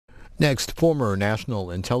Next, former National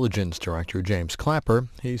Intelligence Director James Clapper.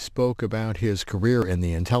 He spoke about his career in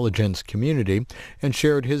the intelligence community and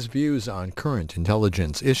shared his views on current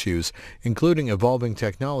intelligence issues, including evolving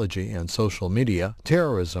technology and social media,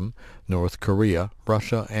 terrorism, North Korea,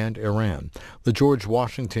 Russia, and Iran. The George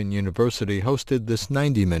Washington University hosted this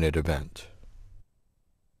 90-minute event.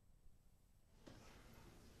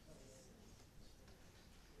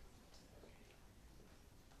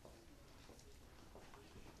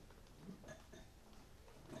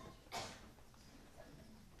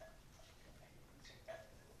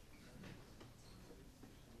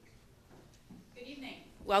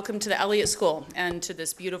 Welcome to the Elliott School and to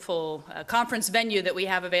this beautiful conference venue that we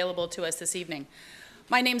have available to us this evening.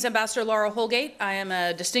 My name is Ambassador Laura Holgate. I am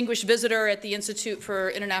a distinguished visitor at the Institute for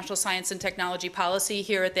International Science and Technology Policy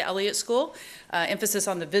here at the Elliott School. Emphasis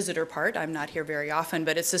on the visitor part. I'm not here very often,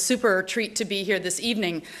 but it's a super treat to be here this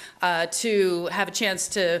evening to have a chance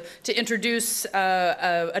to introduce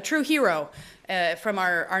a true hero from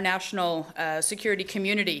our national security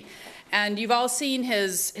community. And you've all seen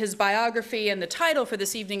his biography, and the title for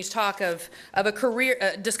this evening's talk of a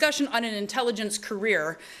career discussion on an intelligence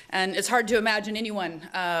career. And it's hard to imagine anyone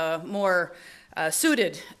more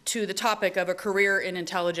suited to the topic of a career in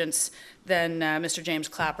intelligence than Mr. James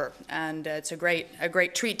Clapper. And it's a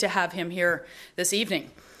great treat to have him here this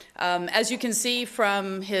evening. As you can see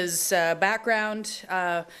from his background,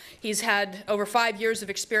 he's had over 5 years of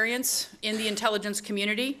experience in the intelligence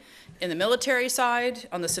community, in the military side,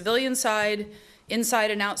 on the civilian side, inside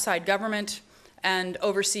and outside government, and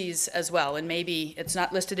overseas as well. And maybe it's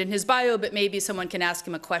not listed in his bio, but maybe someone can ask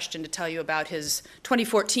him a question to tell you about his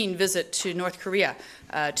 2014 visit to North Korea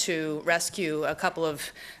to rescue a couple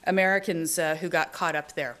of Americans who got caught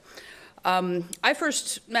up there. I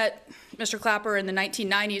first met Mr. Clapper in the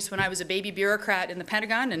 1990s when I was a baby bureaucrat in the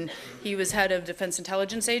Pentagon, and he was head of Defense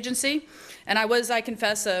Intelligence Agency. And I was, I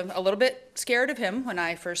confess, a little bit scared of him when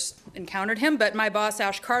I first encountered him, but my boss,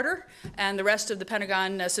 Ash Carter, and the rest of the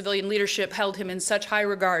Pentagon civilian leadership held him in such high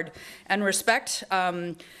regard and respect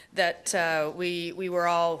that we were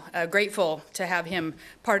all grateful to have him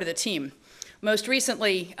part of the team. Most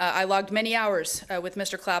recently, I logged many hours with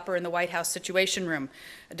Mr. Clapper in the White House Situation Room,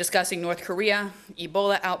 discussing North Korea,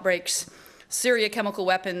 Ebola outbreaks, Syria chemical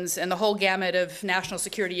weapons, and the whole gamut of national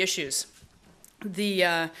security issues.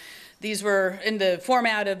 These were in the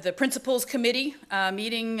format of the Principals Committee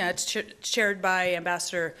meeting chaired by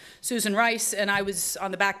Ambassador Susan Rice, and I was on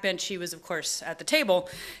the back bench. She was, of course, at the table.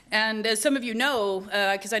 And as some of you know,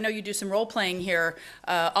 because I know you do some role-playing here,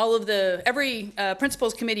 every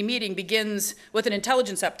Principals Committee meeting begins with an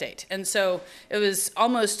intelligence update. And so it was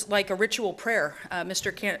almost like a ritual prayer.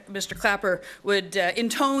 Mr. Clapper would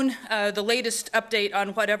intone the latest update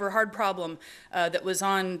on whatever hard problem that was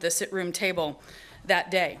on the sit-room table that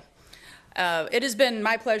day. It has been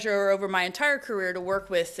my pleasure over my entire career to work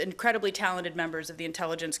with incredibly talented members of the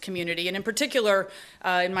intelligence community, and in particular,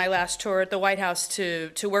 in my last tour at the White House,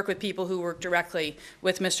 to work with people who work directly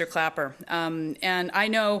with Mr. Clapper. And I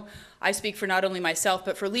know I speak for not only myself,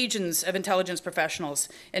 but for legions of intelligence professionals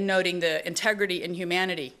in noting the integrity and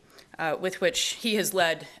humanity with which he has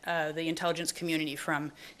led the intelligence community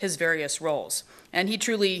from his various roles. And he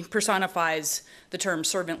truly personifies the term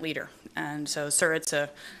servant leader. And so, sir, it's a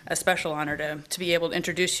special honor to be able to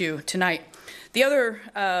introduce you tonight. The other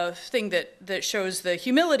thing that shows the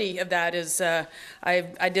humility of that is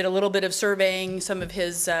I did a little bit of surveying some of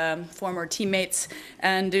his former teammates,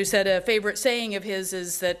 and who said a favorite saying of his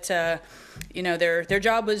is that you know, their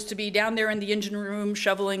job was to be down there in the engine room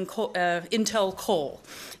shoveling intel coal.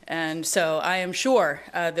 And so I am sure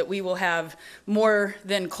that we will have more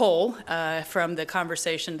than coal from the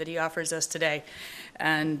conversation that he offers us today.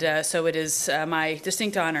 And so it is my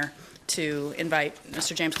distinct honor to invite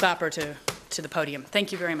Mr. James Clapper to the podium.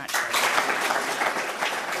 Thank you very much.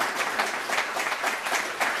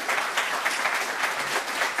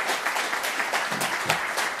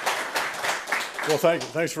 Well,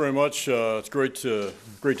 thanks very much. It's great to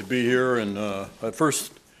be here. And at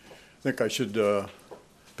first, I think I should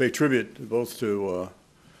pay tribute both to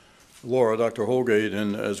Laura, Dr. Holgate,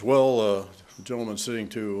 and as well the gentleman sitting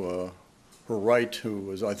to her right,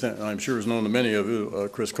 who is, I'm sure is known to many of you,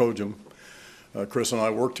 Chris Kojum. Chris and I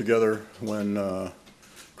worked together when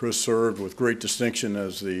Chris served with great distinction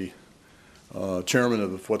as the chairman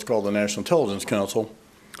of what's called the National Intelligence Council.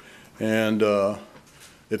 And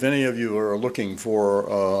if any of you are looking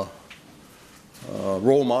for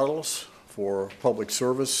role models for public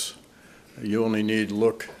service, you only need to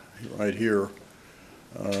look right here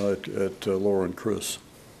at Laura and Chris.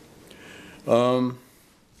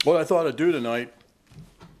 What I thought I'd do tonight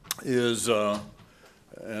is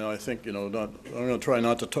And I think, I'm going to try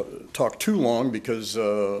not to talk too long because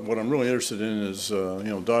what I'm really interested in is,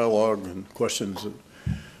 dialogue and questions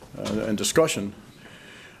and discussion.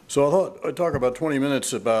 So I thought I'd talk about 20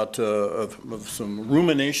 minutes about of some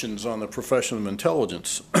ruminations on the profession of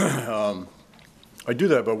intelligence. I do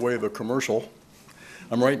that by way of a commercial.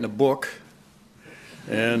 I'm writing a book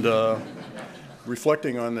and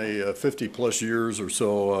reflecting on the 50-plus years or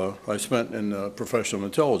so I spent in professional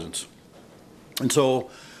intelligence. And so,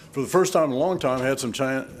 for the first time in a long time, I had some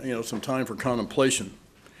time for contemplation.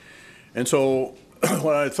 And so,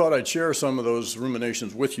 when I thought I'd share some of those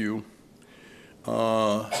ruminations with you,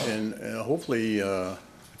 and hopefully,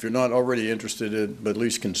 if you're not already interested in, but at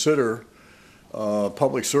least consider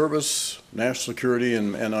public service, national security,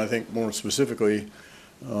 and I think more specifically,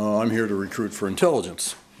 I'm here to recruit for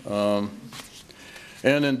intelligence. And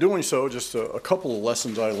in doing so, just a couple of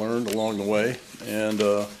lessons I learned along the way, and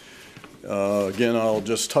again, I'll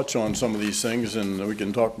just touch on some of these things, and we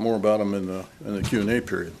can talk more about them in the Q&A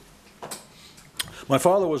period. My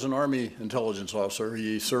father was an Army intelligence officer.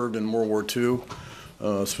 He served in World War II,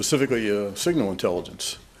 specifically signal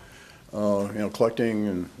intelligence, collecting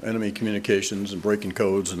and enemy communications and breaking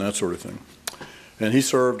codes and that sort of thing. And he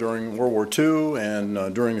served during World War II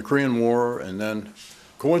and during the Korean War, and then,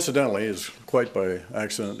 coincidentally, is quite by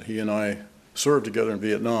accident, he and I served together in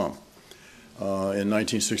Vietnam. In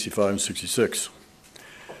 1965 and 66.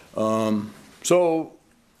 So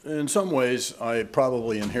in some ways, I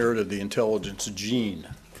probably inherited the intelligence gene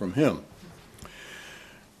from him.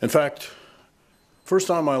 In fact, first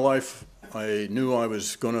time in my life I knew I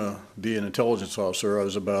was going to be an intelligence officer, I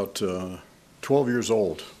was about 12 years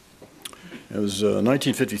old. It was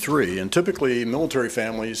 1953, and typically military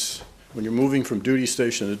families, when you're moving from duty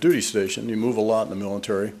station to duty station, you move a lot in the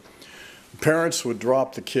military, parents would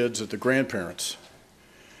drop the kids at the grandparents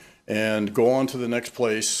and go on to the next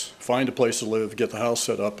place, find a place to live, get the house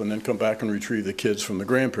set up, and then come back and retrieve the kids from the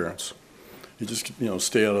grandparents. You just,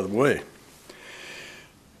 stay out of the way.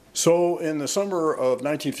 So in the summer of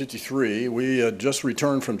 1953, we had just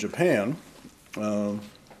returned from Japan,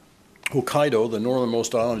 Hokkaido, the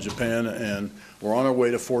northernmost island of Japan, and we're on our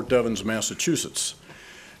way to Fort Devens, Massachusetts.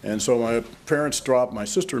 And so my parents dropped my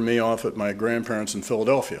sister and me off at my grandparents in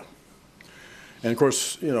Philadelphia. And of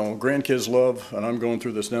course, grandkids love, and I'm going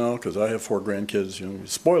through this now because I have 4 grandkids, you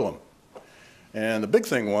spoil them. And the big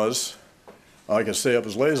thing was, I could stay up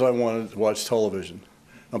as late as I wanted to watch television.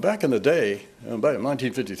 Now back in the day, back in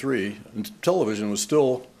 1953, television was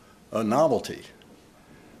still a novelty,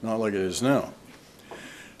 not like it is now.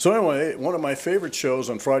 So anyway, one of my favorite shows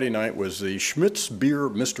on Friday night was the Schmidt's Beer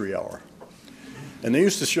Mystery Hour. And they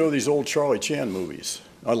used to show these old Charlie Chan movies.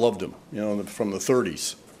 I loved them, from the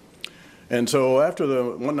 30s. And so after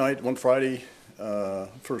one Friday,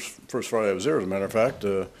 first Friday I was there, as a matter of fact,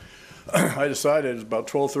 I decided it was about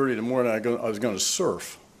 12:30 in the morning I was going to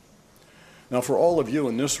surf. Now for all of you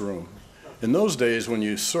in this room, in those days when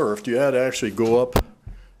you surfed, you had to actually go up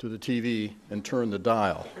to the TV and turn the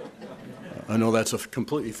dial. I know that's a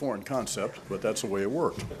completely foreign concept, but that's the way it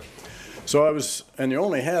worked. So and you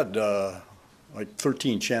only had like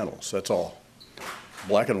 13 channels, that's all.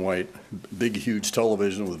 Black and white, big, huge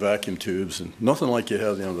television with vacuum tubes, and nothing like you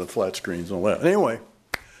have, the flat screens and all that. Anyway,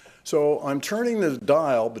 so I'm turning the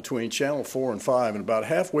dial between channel 4 and 5, and about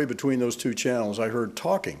halfway between those 2 channels, I heard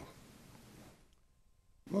talking.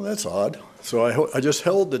 Well, that's odd. So I just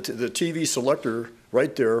held the TV selector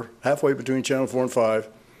right there, halfway between channel 4 and 5,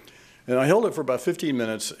 and I held it for about 15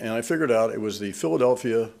 minutes, and I figured out it was the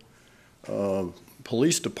Philadelphia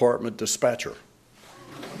Police Department dispatcher.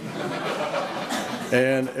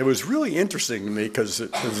 And it was really interesting to me because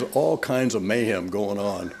there's all kinds of mayhem going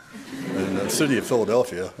on in the city of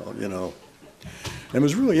Philadelphia, It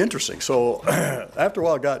was really interesting. So after a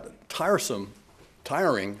while it got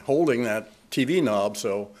tiring holding that TV knob,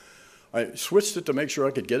 so I switched it to make sure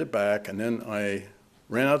I could get it back, and then I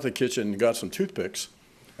ran out to the kitchen and got some toothpicks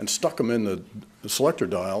and stuck them in the selector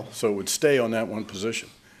dial so it would stay on that one position.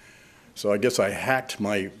 So I guess I hacked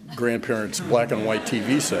my grandparents' black and white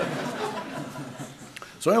TV set.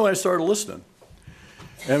 So anyway, I started listening.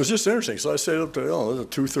 And it was just interesting. So I stayed up to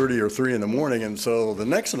 2:30 or 3 in the morning. And so the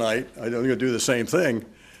next night, I was going to do the same thing.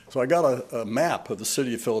 So I got a map of the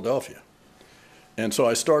city of Philadelphia. And so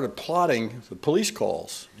I started plotting the police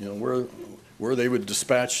calls, where they would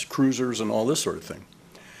dispatch cruisers and all this sort of thing.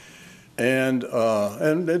 And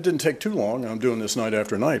it didn't take too long. I'm doing this night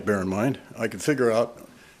after night, bear in mind. I could figure out,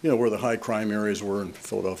 where the high crime areas were in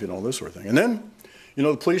Philadelphia and all this sort of thing. And then,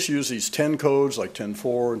 the police use these 10 codes, like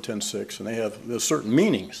 10-4 and 10-6, and there's certain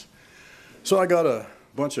meanings. So I got a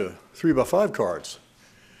bunch of 3x5 cards.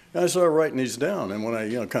 And I started writing these down, and when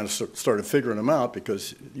I kind of started figuring them out,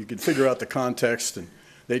 because you could figure out the context, and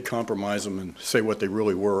they'd compromise them and say what they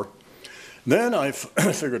really were. Then I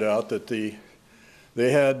figured out that they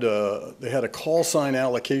had a call sign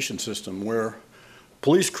allocation system where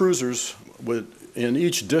police cruisers in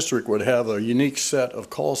each district would have a unique set of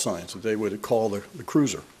call signs that they would call the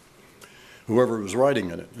cruiser, whoever was riding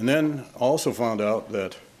in it. And then I also found out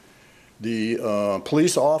that the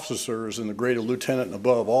police officers and the grade of lieutenant and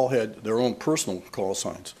above all had their own personal call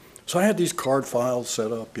signs. So I had these card files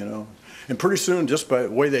set up, and pretty soon, just by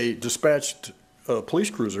the way they dispatched police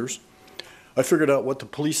cruisers, I figured out what the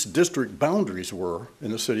police district boundaries were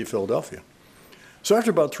in the city of Philadelphia. So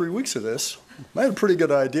after about 3 weeks of this, I had a pretty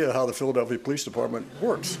good idea how the Philadelphia Police Department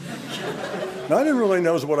works. Now, I didn't really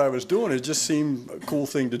know what I was doing. It just seemed a cool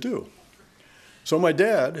thing to do. So my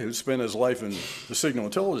dad, who spent his life in the signal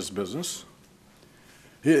intelligence business,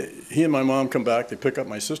 he and my mom come back. They pick up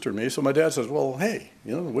my sister and me. So my dad says, well, hey,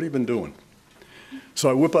 what have you been doing? So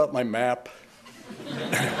I whip out my map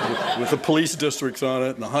with the police districts on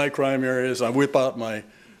it and the high crime areas. I whip out my,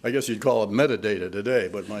 I guess you'd call it metadata today,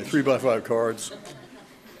 but my 3x5 cards.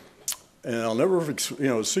 And I'll never,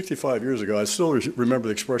 65 years ago, I still remember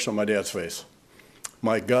the expression on my dad's face.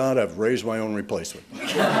 My God, I've raised my own replacement.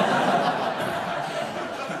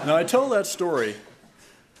 Now, I tell that story,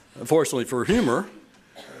 unfortunately, for humor,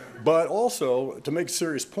 but also to make a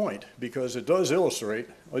serious point, because it does illustrate,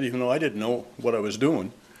 even though I didn't know what I was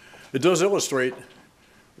doing, it does illustrate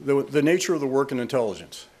the nature of the work in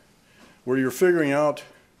intelligence, where you're figuring out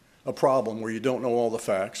a problem where you don't know all the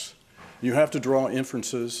facts. You have to draw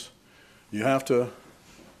inferences. You have to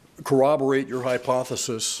corroborate your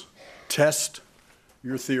hypothesis, test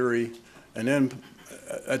your theory, and then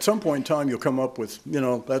at some point in time you'll come up with,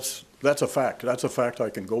 that's a fact. That's a fact I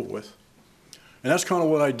can go with. And that's kind of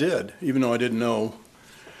what I did, even though I didn't know.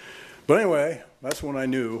 But anyway, that's when I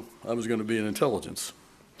knew I was going to be in intelligence.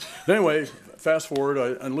 Anyway, fast forward,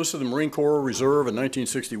 I enlisted in the Marine Corps Reserve in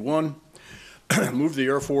 1961, moved to the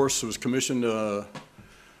Air Force, was commissioned, I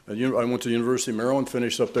went to the University of Maryland,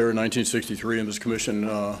 finished up there in 1963, and was commissioned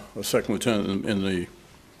a second lieutenant in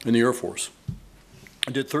the Air Force.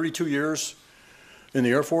 I did 32 years in the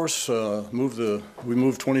Air Force, we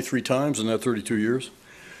moved 23 times in that 32 years.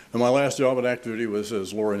 And my last job at active duty was,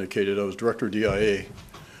 as Laura indicated, I was director of DIA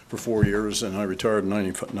for 4 years, and I retired in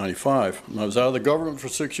 1995. I was out of the government for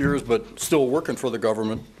 6 years, but still working for the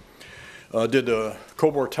government. Did the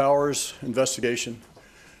Cobor Towers investigation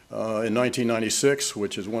in 1996,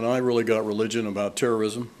 which is when I really got religion about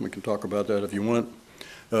terrorism. We can talk about that if you want.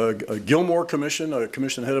 A Gilmore Commission, a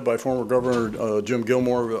commission headed by former Governor Jim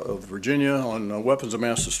Gilmore of Virginia on weapons of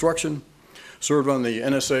mass destruction. Served on the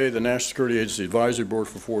NSA, the National Security Agency Advisory Board,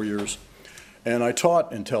 for 4 years. And I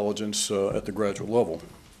taught intelligence at the graduate level.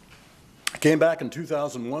 I came back in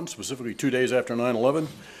 2001, specifically 2 days after 9/11,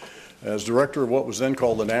 as director of what was then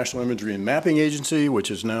called the National Imagery and Mapping Agency,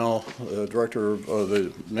 which is now director of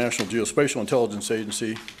the National Geospatial Intelligence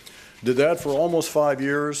Agency. Did that for almost 5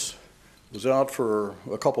 years, was out for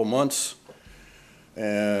a couple months,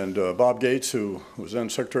 and Bob Gates, who was then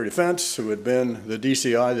Secretary of Defense, who had been the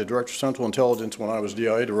DCI, the Director of Central Intelligence when I was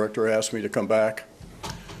DIA director, asked me to come back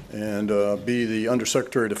and be the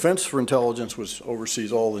Undersecretary of Defense for Intelligence, which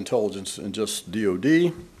oversees all intelligence in just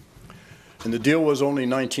DOD. And the deal was only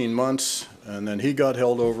 19 months, and then he got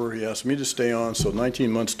held over. He asked me to stay on, so 19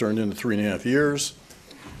 months turned into 3.5 years.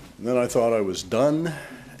 And then I thought I was done,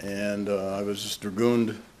 and I was just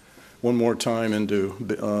dragooned one more time into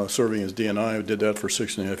serving as DNI. I did that for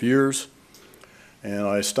 6.5 years. And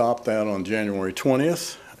I stopped that on January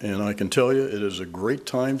 20th, and I can tell you it is a great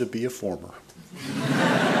time to be a former.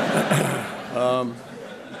 I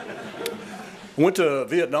went to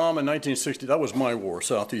Vietnam in 1960. That was my war,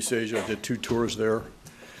 Southeast Asia. I did 2 tours there,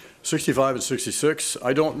 65 and 66.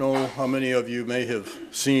 I don't know how many of you may have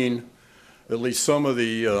seen at least some of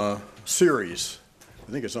the series.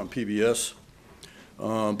 I think it's on PBS.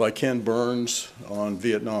 By Ken Burns on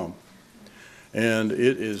Vietnam. And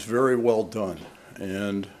it is very well done.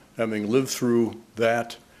 And having lived through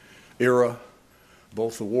that era,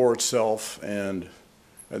 both the war itself and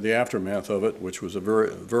the aftermath of it, which was a very,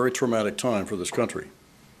 very traumatic time for this country.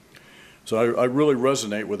 So I really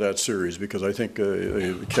resonate with that series because I think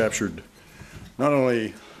it captured not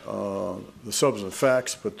only the substantive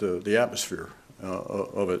facts, but the atmosphere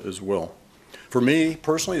of it as well. For me,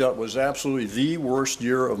 personally, that was absolutely the worst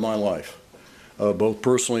year of my life, both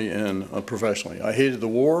personally and professionally. I hated the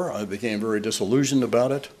war. I became very disillusioned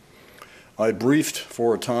about it. I briefed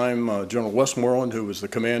for a time General Westmoreland, who was the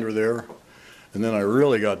commander there, and then I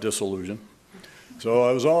really got disillusioned. So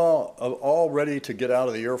I was all ready to get out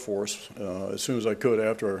of the Air Force as soon as I could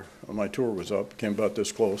after my tour was up. Came about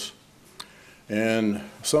this close. And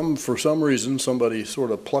for some reason, somebody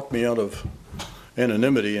sort of plucked me out of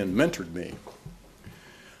anonymity and mentored me.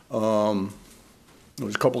 There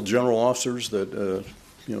was a couple of general officers that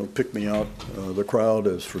picked me out the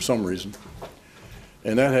crowd for some reason.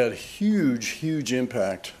 And that had huge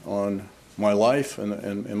impact on my life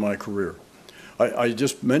and my career. I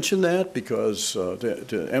just mention that because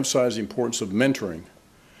to emphasize the importance of mentoring.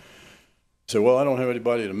 Say, well, I don't have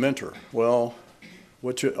anybody to mentor. Well,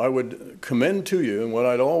 I would commend to you, and what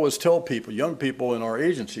I'd always tell people, young people in our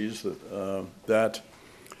agencies, that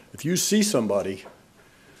if you see somebody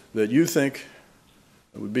that you think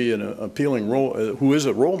would be an appealing role, who is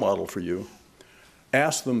a role model for you,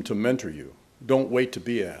 ask them to mentor you. Don't wait to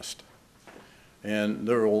be asked. And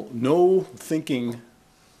there will no thinking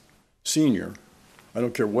senior, I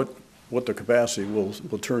don't care what the capacity, will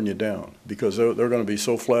turn you down, because they're going to be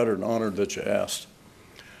so flattered and honored that you asked.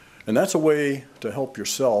 And that's a way to help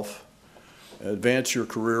yourself advance your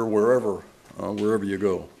career wherever you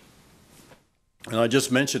go. And I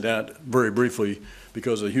just mentioned that very briefly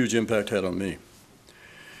because of the huge impact it had on me.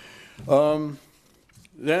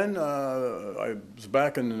 Then I was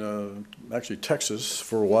back in actually Texas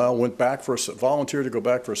for a while, went back volunteered to go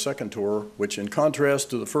back for a second tour, which in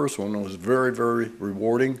contrast to the first one was very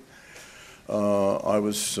rewarding. I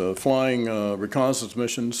was flying reconnaissance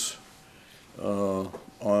missions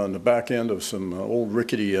on the back end of some old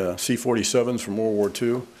rickety C-47s from World War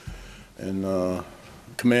II, and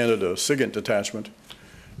commanded a SIGINT detachment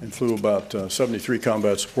and flew about 73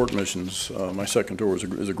 combat support missions. My second tour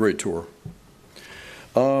was a great tour.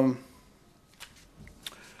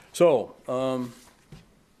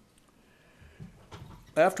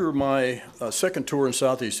 After my second tour in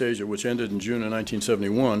Southeast Asia, which ended in June of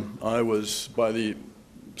 1971, I was by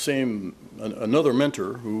another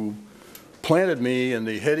mentor who planted me in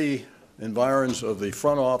the heady environs of the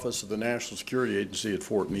front office of the National Security Agency at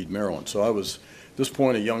Fort Meade, Maryland. So I was, at this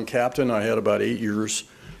point, a young captain. I had about 8 years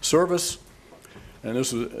service, and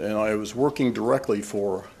I was working directly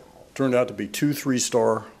for, turned out to be 2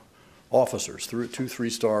 3-star officers, 2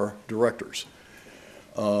 3-star directors.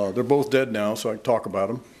 They're both dead now, so I can talk about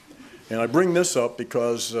them. And I bring this up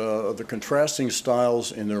because of the contrasting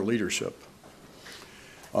styles in their leadership.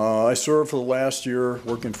 I served for the last year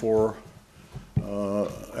working for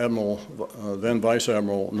then Vice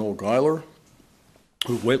Admiral Noel Geiler,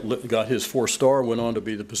 who got his 4-star, went on to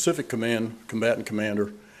be the Pacific Command combatant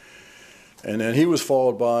commander. And then he was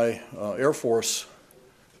followed by Air Force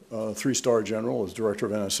 3-star general as director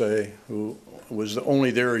of NSA, who was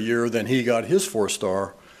only there a year. Then he got his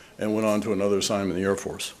 4-star and went on to another assignment in the Air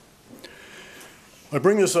Force. I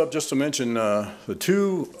bring this up just to mention the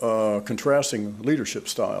 2 contrasting leadership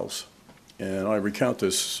styles, and I recount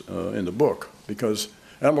this in the book because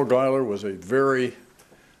Admiral Geiler was a very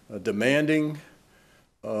demanding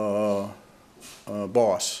boss,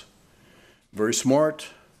 very smart,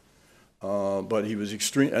 but he was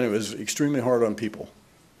extremely hard on people.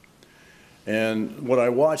 And what I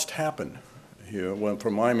watched happen here,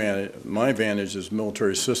 from my vantage as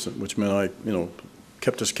military assistant, which meant I,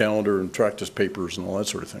 kept his calendar and tracked his papers and all that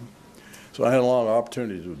sort of thing. So I had a lot of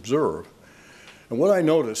opportunity to observe. And what I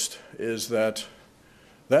noticed is that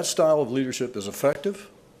style of leadership is effective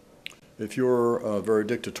if you're very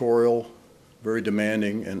dictatorial, very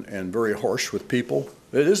demanding, and very harsh with people.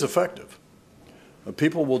 It is effective.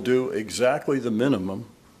 People will do exactly the minimum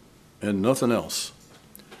and nothing else.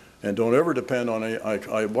 And don't ever depend on it.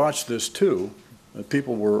 I watched this too.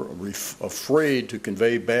 People were afraid to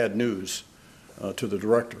convey bad news to the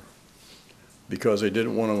director because they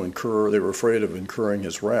didn't want to they were afraid of incurring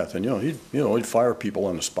his wrath. And he'd fire people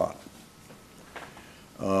on the spot.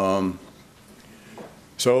 So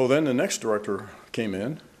then the next director came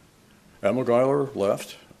in. Admiral Geiler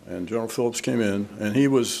left, and General Phillips came in, and he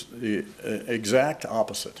was the exact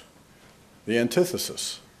opposite, the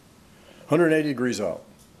antithesis, 180 degrees out.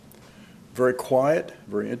 Very quiet,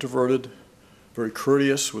 very introverted, very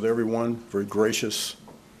courteous with everyone, very gracious.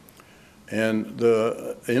 And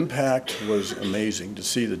the impact was amazing to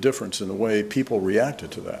see the difference in the way people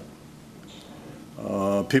reacted to that.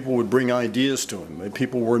 People would bring ideas to him.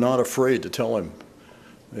 People were not afraid to tell him,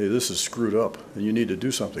 hey, this is screwed up, and you need to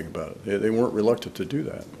do something about it. They weren't reluctant to do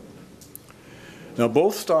that. Now,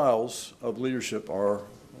 both styles of leadership are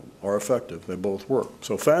effective. They both work.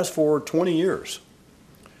 So fast forward 20 years.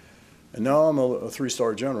 And now I'm a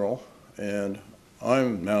 3-star general, and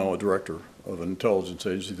I'm now a director of an intelligence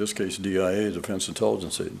agency, in this case DIA, Defense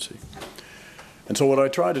Intelligence Agency. And so what I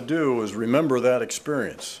try to do is remember that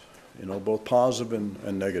experience both positive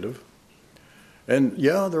and negative. And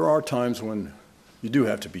yeah, there are times when you do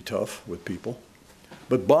have to be tough with people.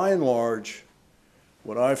 But by and large,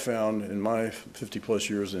 what I've found in my 50-plus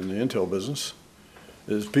years in the intel business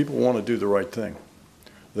is people want to do the right thing.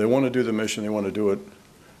 They want to do the mission. They want to do it.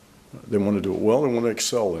 They want to do it well. They want to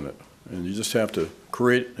excel in it. And you just have to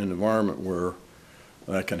create an environment where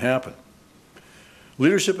that can happen.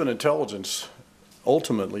 Leadership and intelligence,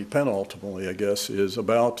 ultimately, penultimately, I guess, is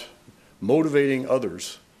about motivating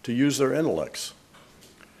others to use their intellects.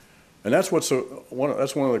 And that's that's one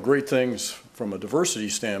of the great things from a diversity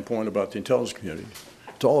standpoint about the intelligence community.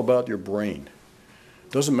 It's all about your brain.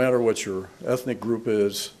 It doesn't matter what your ethnic group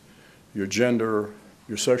is, your gender,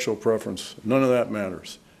 your sexual preference, none of that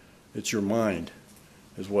matters. It's your mind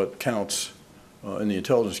is what counts in the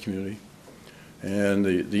intelligence community. And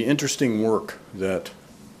the interesting work that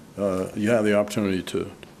you have the opportunity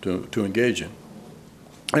to engage in.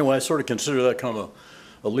 Anyway, I sort of consider that kind of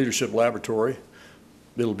a leadership laboratory.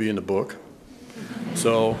 It'll be in the book.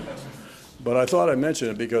 So, but I thought I'd mention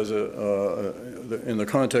it because in the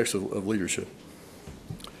context of leadership.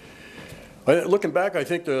 Looking back, I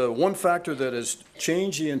think the one factor that has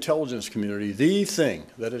changed the intelligence community, the thing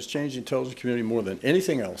that has changed the intelligence community more than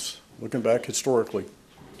anything else, looking back historically,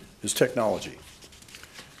 is technology.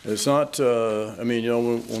 It's not, I mean,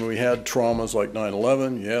 when we had traumas like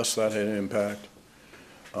 9/11, yes, that had an impact.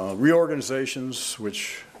 Reorganizations,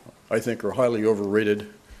 which I think are highly overrated,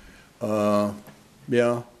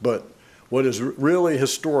 yeah, but what has really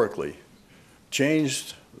historically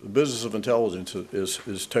changed the business of intelligence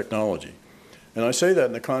is technology. And I say that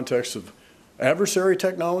in the context of adversary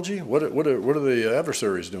technology. What are the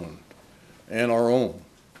adversaries doing? And our own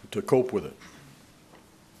to cope with it.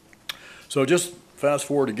 So just fast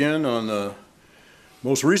forward again on the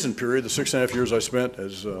most recent period, the 6.5 years I spent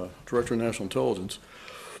as Director of National Intelligence,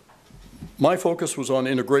 my focus was on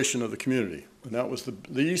integration of the community. And that was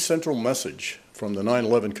the central message from the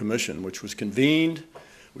 9/11 Commission, which was convened,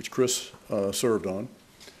 which Chris served on,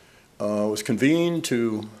 was convened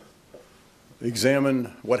to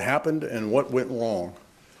examine what happened and what went wrong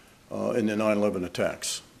in the 9/11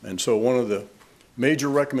 attacks. And so one of the major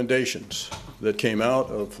recommendations that came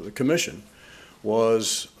out of the commission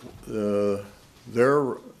was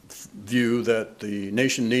their view that the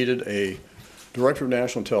nation needed a Director of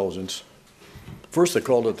National Intelligence. First they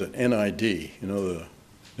called it the NID, the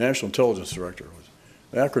National Intelligence Director.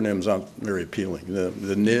 The acronym's not very appealing.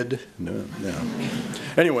 The NID, no.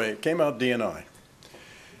 Anyway, it came out DNI.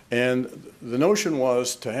 And the notion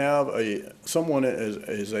was to have someone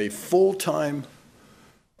as a full-time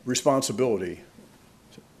responsibility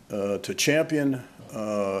to champion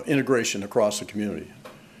integration across the community.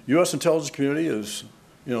 U.S. intelligence community is,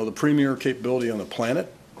 the premier capability on the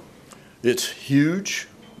planet. It's huge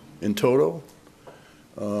in total,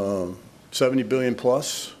 70 billion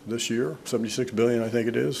plus this year, 76 billion I think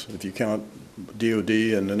it is, if you count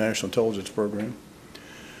DOD and the National Intelligence Program.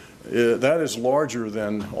 That is larger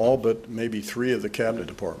than all but maybe 3 of the cabinet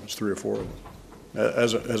departments, 3 or 4 of them,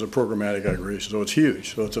 as a programmatic aggregation. So it's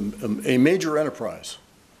huge. So it's a major enterprise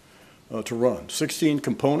to run. 16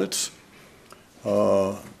 components,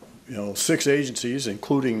 6 agencies,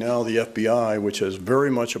 including now the FBI, which is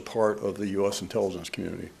very much a part of the U.S. intelligence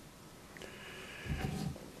community.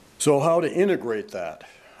 So how to integrate that?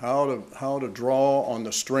 How to draw on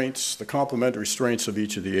the strengths, the complementary strengths of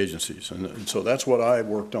each of the agencies. And so that's what I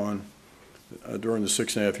worked on during the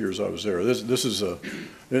 6.5 years I was there. This is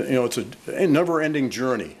it's a never-ending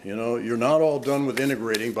journey. You're not all done with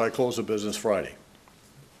integrating by close of business Friday.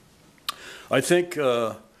 I think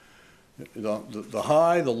the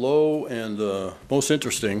high, the low, and the most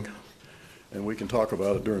interesting, and we can talk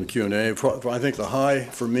about it during the Q&A, I think the high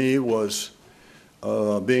for me was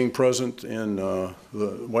being present in the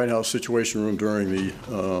White House Situation Room during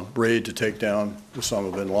the raid to take down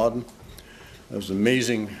Osama bin Laden. It was an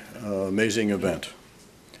amazing event.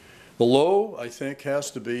 The low, I think,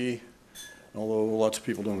 has to be, although lots of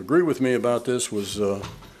people don't agree with me about this, was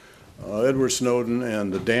Edward Snowden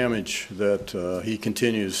and the damage that he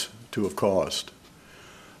continues to have caused.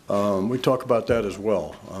 We talk about that as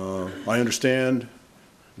well. I understand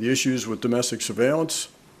the issues with domestic surveillance.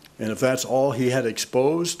 And if that's all he had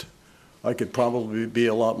exposed, I could probably be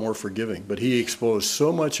a lot more forgiving. But he exposed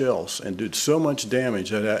so much else and did so much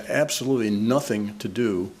damage that had absolutely nothing to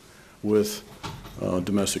do with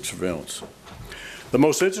domestic surveillance. The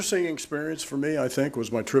most interesting experience for me, I think,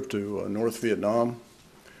 was my trip to North Vietnam,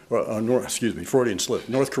 Freudian slip,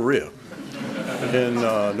 North Korea, in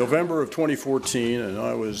November of 2014. And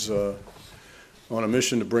I was on a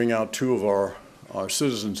mission to bring out 2 of our our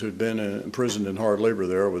citizens who'd been imprisoned in hard labor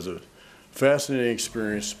there. It was a fascinating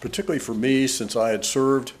experience, particularly for me, since I had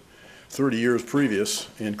served 30 years previous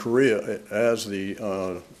in Korea as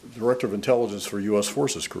the Director of Intelligence for U.S.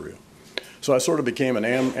 Forces Korea. So I sort of became an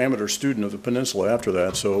amateur student of the peninsula after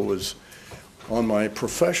that, so it was on my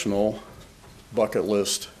professional bucket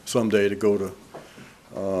list someday to go to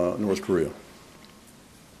North Korea.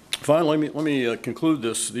 Finally, let me conclude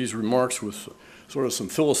these remarks with sort of some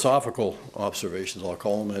philosophical observations, I'll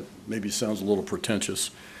call them. That maybe sounds a little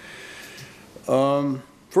pretentious.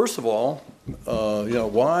 First of all,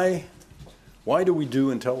 why do we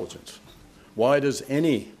do intelligence? Why does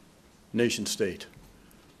any nation state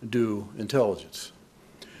do intelligence?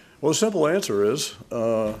 Well, the simple answer is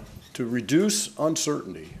to reduce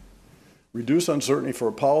uncertainty. Reduce uncertainty for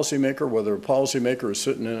a policymaker, whether a policymaker is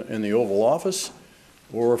sitting in the Oval Office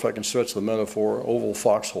or, if I can stretch the metaphor, Oval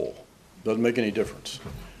Foxhole. Doesn't make any difference.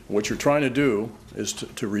 What you're trying to do is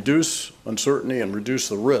to reduce uncertainty and reduce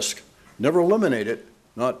the risk. Never eliminate it,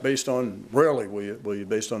 not based on, rarely will you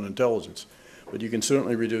based on intelligence, but you can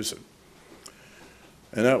certainly reduce it.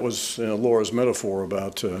 And that was Laura's metaphor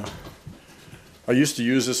about, I used to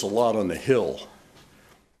use this a lot on the Hill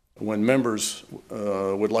when members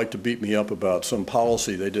would like to beat me up about some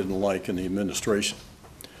policy they didn't like in the administration.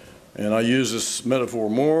 And I used this metaphor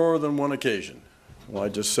more than one occasion. Well, I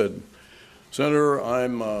just said, Senator,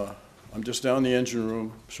 I'm just down in the engine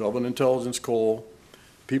room, shoving intelligence coal.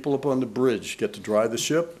 People up on the bridge get to drive the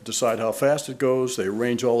ship, decide how fast it goes. They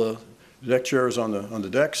arrange all the deck chairs on the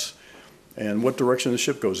decks and what direction the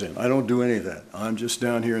ship goes in. I don't do any of that. I'm just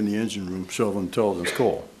down here in the engine room shoving intelligence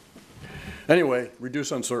coal. Anyway,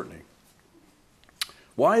 reduce uncertainty.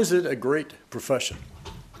 Why is it a great profession?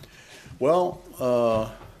 Well,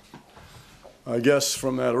 I guess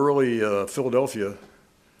from that early Philadelphia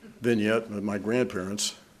vignette with my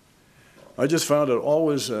grandparents, I just found it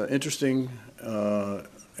always interesting and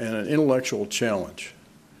an intellectual challenge.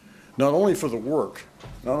 Not only for the work,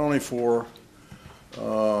 not only for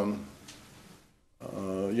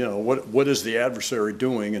what is the adversary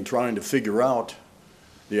doing and trying to figure out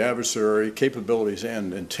the adversary capabilities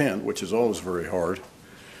and intent, which is always very hard.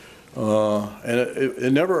 And I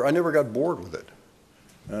never got bored with it.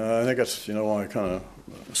 I think that's I kind of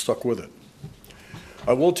stuck with it.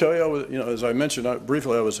 I will tell you, as I mentioned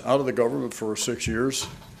briefly, I was out of the government for 6 years.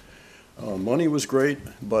 Money was great,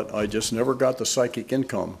 but I just never got the psychic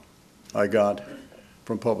income I got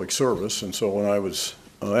from public service. And so when I was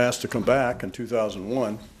asked to come back in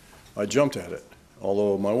 2001, I jumped at it,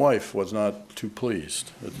 although my wife was not too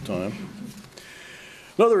pleased at the time.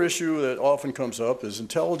 Another issue that often comes up is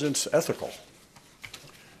intelligence ethical.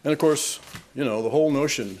 And of course, the whole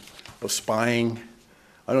notion of spying,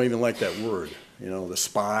 I don't even like that word, the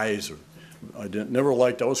spies. I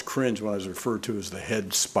always cringe when I was referred to as the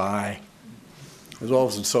head spy. There's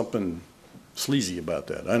always something sleazy about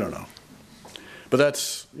that. I don't know. But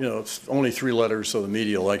that's, it's only 3 letters, so the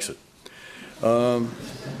media likes it.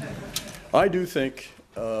 I do think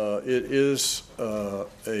it is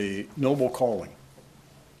a noble calling.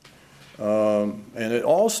 And it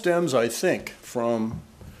all stems, I think, from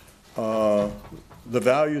the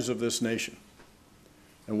values of this nation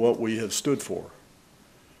and what we have stood for.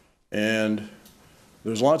 And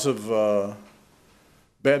there's lots of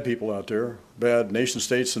bad people out there, bad nation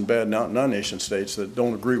states and bad non-nation states that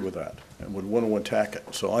don't agree with that and would want to attack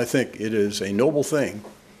it. So I think it is a noble thing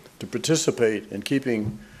to participate in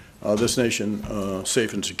keeping this nation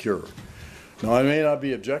safe and secure. Now, I may not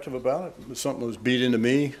be objective about it, but something was beat into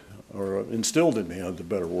me, or instilled in me, is the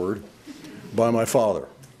better word, by my father.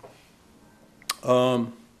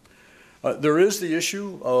 There is the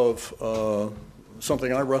issue of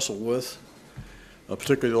something I wrestled with,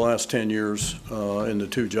 particularly the last 10 years in the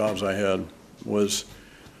 2 jobs I had, was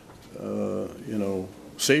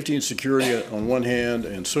safety and security on one hand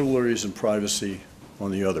and civil liberties and privacy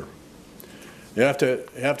on the other. You have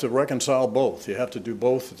to reconcile both. You have to do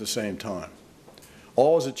both at the same time.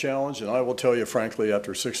 All is a challenge, and I will tell you frankly,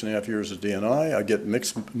 after 6.5 years at DNI, I get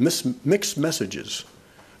mixed messages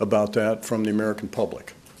about that from the American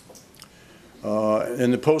public.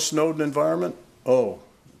 In the post-Snowden environment,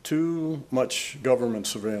 too much government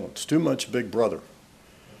surveillance, too much Big Brother.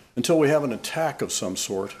 Until we have an attack of some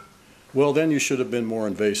sort, well, then you should have been more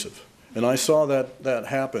invasive. And I saw that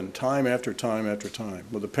happen time after time after time,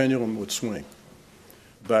 where the pendulum would swing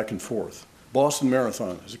back and forth. Boston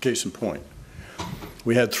Marathon is a case in point.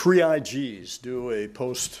 We had 3 IGs do a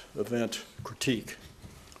post-event critique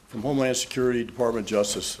from Homeland Security, Department of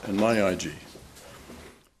Justice, and my IG.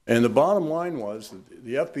 And the bottom line was that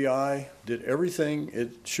the FBI did everything it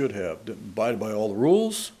should have, abided by all the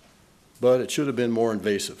rules, but it should have been more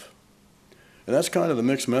invasive. And that's kind of the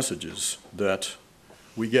mixed messages that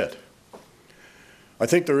we get. I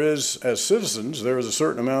think there is, as citizens, there is a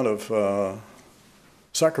certain amount of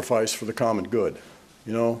sacrifice for the common good.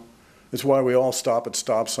 You know, it's why we all stop at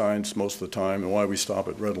stop signs most of the time and why we stop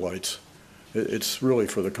at red lights. It's really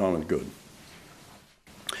for the common good.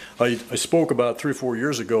 I spoke about 3 or 4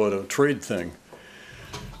 years ago at a trade thing,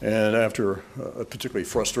 and after a particularly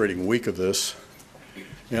frustrating week of this,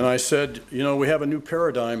 and I said, you know, we have a new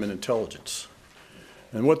paradigm in intelligence.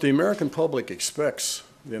 And what the American public expects,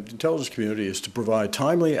 the intelligence community, is to provide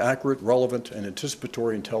timely, accurate, relevant, and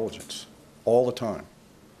anticipatory intelligence all the time.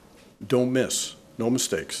 Don't miss, no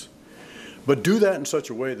mistakes. But do that in such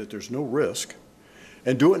a way that there's no risk,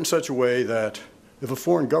 and do it in such a way that if a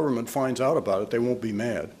foreign government finds out about it, they won't be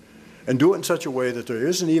mad. And do it in such a way that there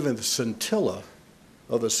isn't even the scintilla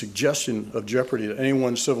of a suggestion of jeopardy to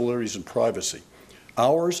anyone's civil liberties and privacy,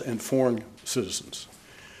 ours and foreign citizens.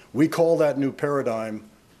 We call that new paradigm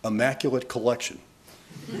immaculate collection.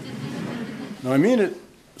 Now, I mean it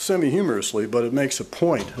semi-humorously, but it makes a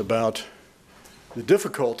point about the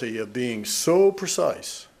difficulty of being so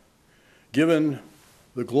precise, given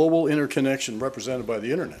the global interconnection represented by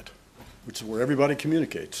the internet, which is where everybody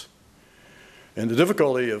communicates, and the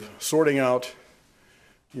difficulty of sorting out,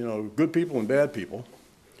 you know, good people and bad people.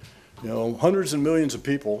 You know, hundreds and millions of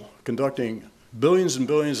people conducting billions and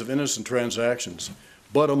billions of innocent transactions,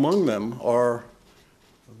 but among them are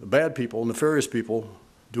the bad people, nefarious people,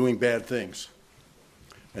 doing bad things.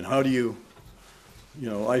 And how do you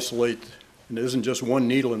know, isolate? And it isn't just one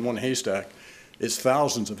needle in one haystack, it's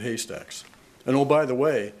thousands of haystacks. And oh, by the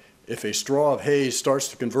way, if a straw of hay starts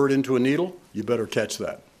to convert into a needle, you better catch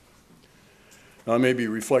that. Now, I may be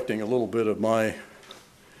reflecting a little bit of my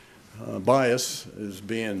bias as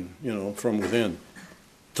being, you know, from within.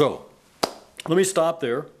 So, let me stop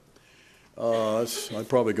there. I've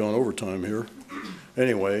probably gone overtime here.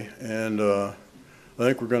 Anyway, and I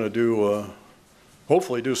think we're going to do,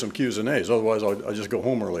 hopefully do some Q's and A's. Otherwise, I'll just go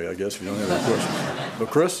home early, I guess, if you don't have any questions. But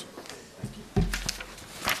Chris?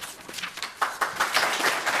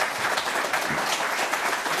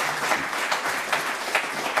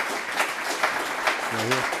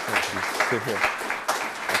 Sit here.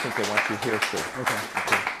 I think they want you here, sir. Okay.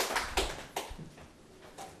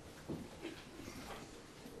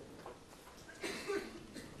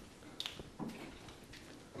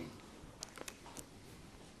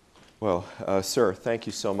 Well, sir, thank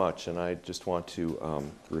you so much, and I just want to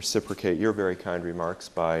reciprocate your very kind remarks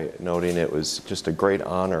by noting it was just a great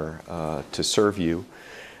honor to serve you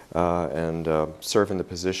and serve in the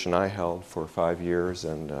position I held for 5 years,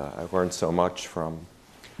 and I learned so much from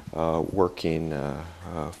working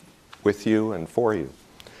with you and for you.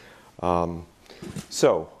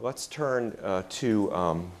 So let's turn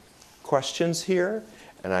to questions here,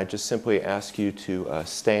 and I just simply ask you to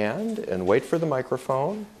stand and wait for the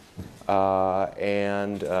microphone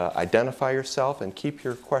and identify yourself and keep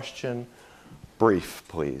your question brief,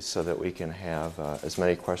 please, so that we can have as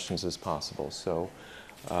many questions as possible. So,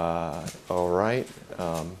 all right,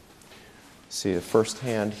 see the first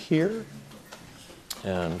hand here.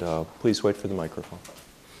 And please wait for the microphone.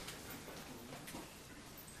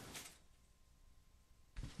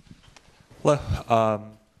 Hello,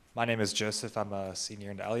 my name is Joseph. I'm a senior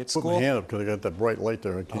in the Elliott School. Put my hand up because I got that bright light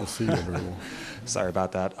there. I can't see you very well. Sorry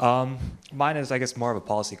about that. Mine is, I guess, more of a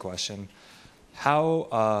policy question.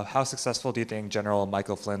 How successful do you think General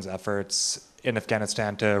Michael Flynn's efforts in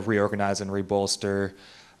Afghanistan to reorganize and rebolster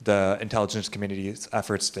the intelligence community's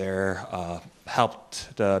efforts there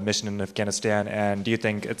helped the mission in Afghanistan, and do you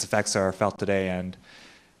think its effects are felt today and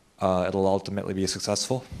it'll ultimately be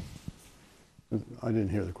successful? I didn't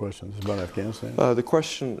hear the question. It's about Afghanistan? The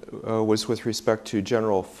question was with respect to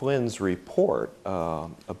General Flynn's report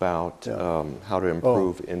about how to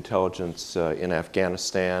improve intelligence in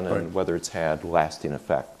Afghanistan and whether it's had lasting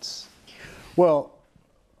effects. Well,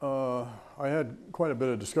 I had quite a bit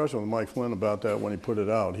of discussion with Mike Flynn about that when he put it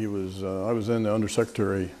out. He was, I was then the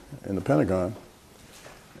undersecretary in the Pentagon.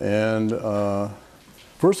 And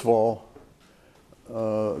first of all,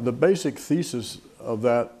 the basic thesis of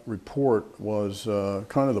that report was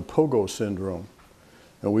kind of the pogo syndrome.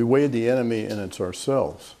 And we weighed the enemy and it's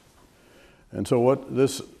ourselves. And so what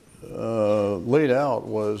this laid out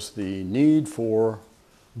was the need for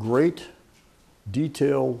great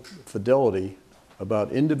detailed fidelity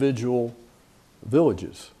about individual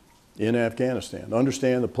villages in Afghanistan.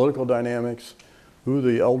 Understand the political dynamics, who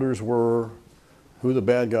the elders were, who the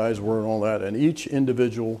bad guys were and all that, and each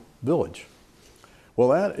individual village. Well,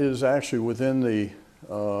 that is actually within the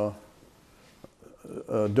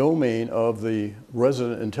domain of the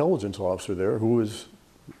resident intelligence officer there, who was,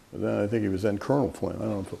 then I think he was then Colonel Flynn. I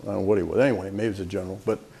don't know what he was. Anyway, maybe he was a general.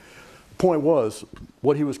 But the point was,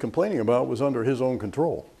 what he was complaining about was under his own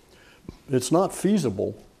control. It's not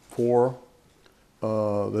feasible for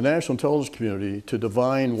the national intelligence community to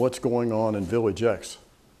divine what's going on in Village X.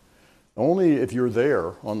 Only if you're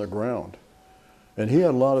there on the ground. And he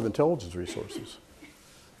had a lot of intelligence resources.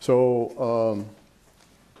 So,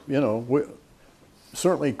 you know,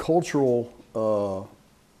 certainly cultural,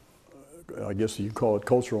 I guess you call it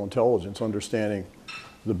cultural intelligence, understanding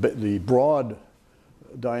the broad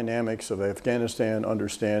dynamics of Afghanistan,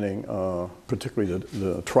 understanding particularly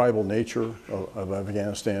the tribal nature of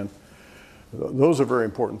Afghanistan. Those are very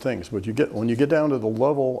important things. But when you get down to the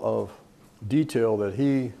level of detail that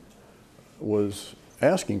he was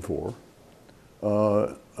asking for,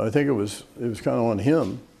 I think it was kind of on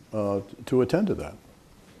him to attend to that.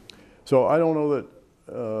 So I don't know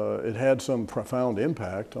that it had some profound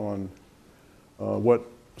impact on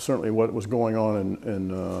certainly what was going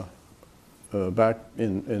on back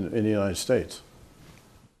in the United States,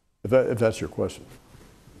 if that's your question.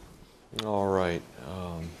 All right.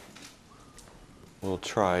 We'll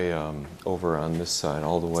try over on this side,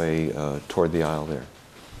 all the way toward the aisle there.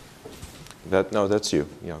 No, that's you.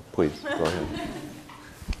 Yeah, please, go ahead.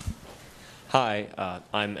 Hi,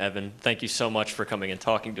 I'm Evan. Thank you so much for coming and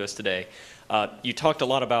talking to us today. You talked a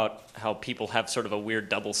lot about how people have sort of a weird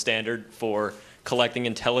double standard for collecting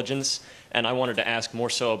intelligence, and I wanted to ask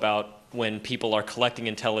more so about when people are collecting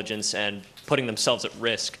intelligence and putting themselves at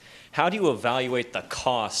risk. How do you evaluate the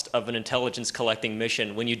cost of an intelligence collecting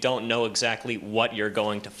mission when you don't know exactly what you're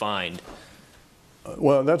going to find?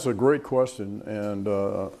 Well, that's a great question, and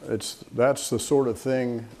that's the sort of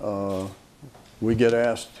thing we get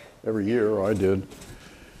asked every year, or I did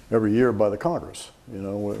every year, by the Congress. You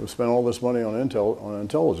know, we spend all this money on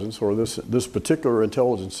intelligence, or this particular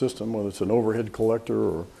intelligence system, whether it's an overhead collector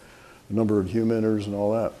or a number of humaners and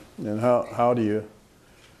all that, and how do you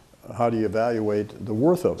evaluate the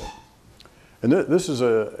worth of it? And this is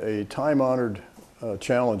a time-honored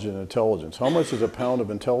challenge in intelligence. How much is a pound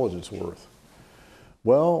of intelligence worth?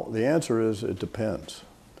 Well, the answer is it depends.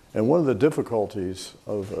 And one of the difficulties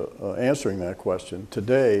of answering that question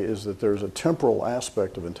today is that there's a temporal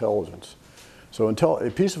aspect of intelligence. So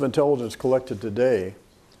a piece of intelligence collected today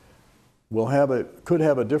could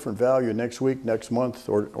have a different value next week, next month,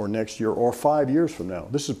 or next year, or 5 years from now.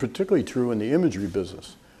 This is particularly true in the imagery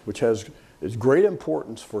business, which has great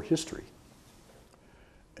importance for history.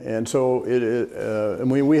 And so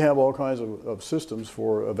we have all kinds of systems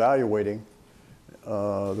for evaluating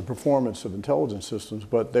the performance of intelligence systems,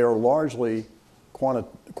 but they are largely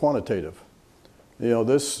quantitative. You know,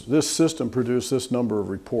 this system produced this number of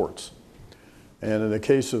reports. And in the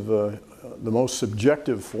case of the most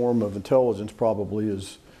subjective form of intelligence probably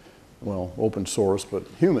is, well, open source, but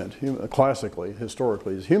classically,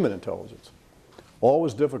 historically, is human intelligence.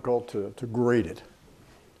 Always difficult to grade it.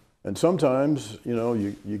 And sometimes, you know,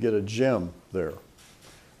 you get a gem there.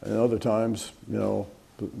 And other times, you know,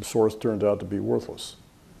 the source turns out to be worthless.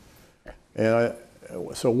 And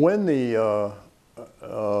so when the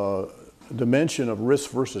dimension of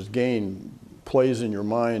risk versus gain plays in your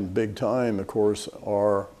mind big time, of course,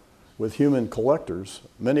 are with human collectors,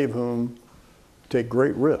 many of whom take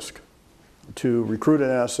great risk to recruit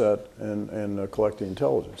an asset and collect the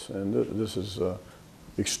intelligence. And this is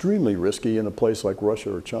extremely risky in a place like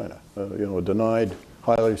Russia or China, you know, a denied,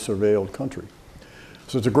 highly surveilled country.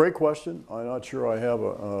 So it's a great question. I'm not sure I have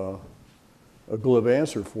a glib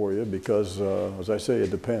answer for you because, as I say,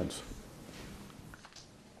 it depends.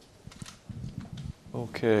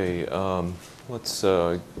 Okay, let's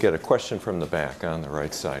get a question from the back on the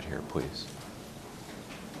right side here, please.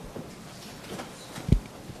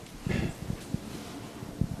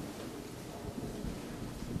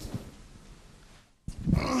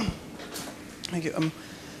 Thank you.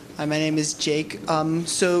 Hi, my name is Jake.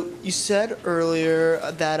 So you said earlier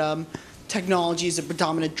that technology is a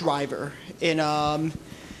predominant driver in a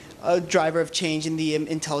driver of change in the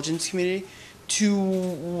intelligence community. To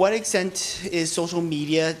what extent is social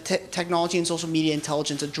media technology and social media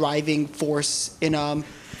intelligence a driving force in how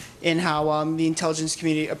the intelligence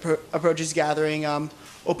community approaches gathering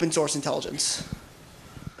open source intelligence?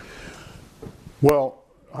 Well,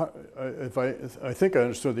 I think I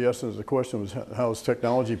understood the essence of the question was how does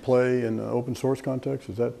technology play in the open source context?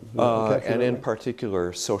 Is that and in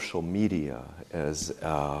particular, social media as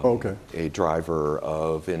a driver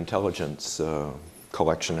of intelligence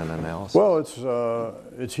collection and analysis? Well,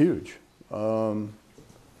 it's huge. Yeah,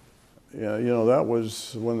 you know, that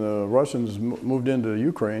was when the Russians moved into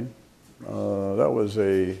Ukraine. that was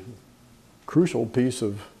a crucial piece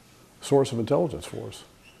of source of intelligence for us.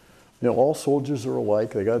 You know, all soldiers are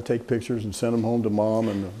alike. They got to take pictures and send them home to mom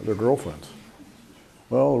and their girlfriends.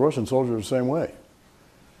 Well, the Russian soldiers are the same way.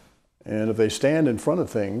 And if they stand in front of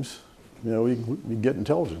things, you know, we can get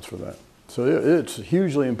intelligence for that. So it's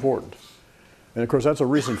hugely important. And of course, that's a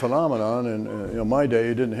recent phenomenon. And you know, my day,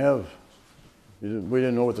 we didn't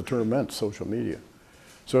know what the term meant, social media.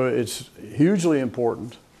 So it's hugely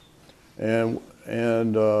important. And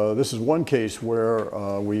this is one case where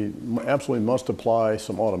we absolutely must apply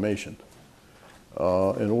some automation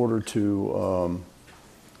in order to,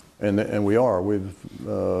 and we are. We've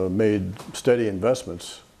made steady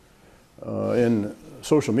investments in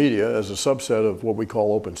social media as a subset of what we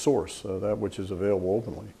call open source, that which is available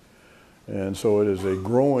openly. And so it is a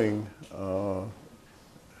growing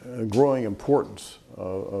importance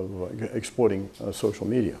of exploiting social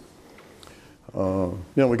media. You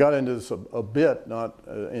know, we got into this a bit, not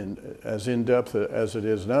as in-depth as it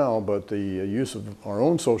is now, but the use of our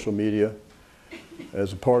own social media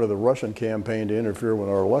as a part of the Russian campaign to interfere with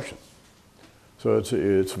our election. So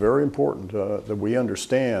it's very important that we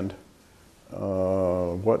understand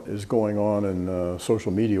what is going on in the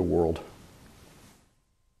social media world.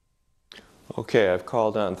 Okay, I've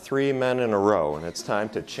called on 3 men in a row, and it's time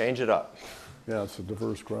to change it up. Yeah, it's a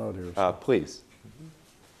diverse crowd here. So. Please.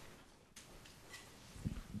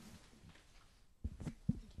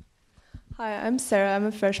 Hi, I'm Sarah. I'm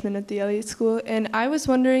a freshman at the Elliott School, and I was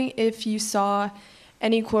wondering if you saw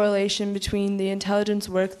any correlation between the intelligence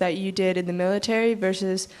work that you did in the military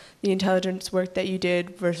versus the intelligence work that you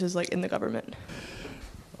did versus like in the government.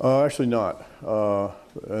 Actually not.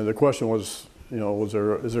 The question was, you know, is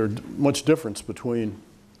there much difference between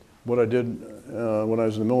what I did when I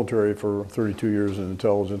was in the military for 32 years in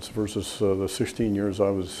intelligence versus the 16 years I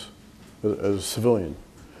was as a civilian?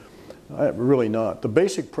 Really not. The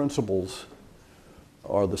basic principles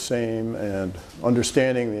are the same, and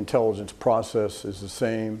understanding the intelligence process is the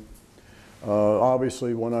same.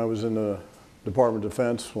 Obviously, when I was in the Department of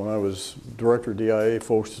Defense, when I was director of DIA,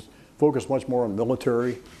 focused much more on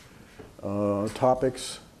military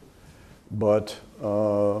topics, but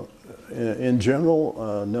in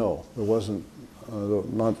general, no, there wasn't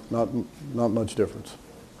not much difference.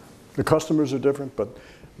 The customers are different, but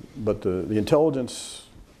the intelligence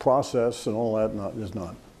process and all that is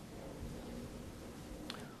not.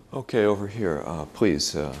 Okay, over here,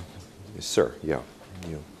 please, sir. Yeah,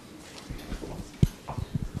 you.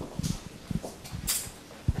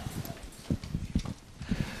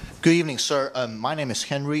 Good evening, sir. My name is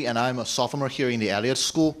Henry, and I'm a sophomore here in the Elliott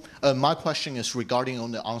School. My question is regarding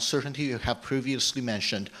on the uncertainty you have previously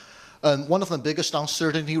mentioned. One of the biggest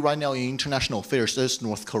uncertainty right now in international affairs is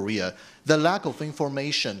North Korea. The lack of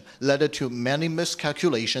information led to many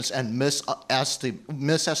miscalculations and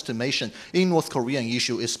misestimation in North Korean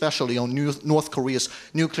issue, especially on North Korea's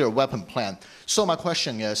nuclear weapon plan. So my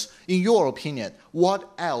question is, in your opinion, what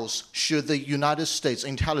else should the United States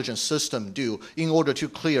intelligence system do in order to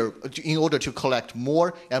collect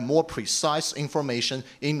more and more precise information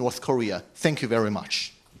in North Korea? Thank you very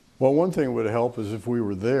much. Well, one thing would help is if we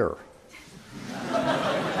were there.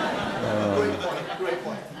 Great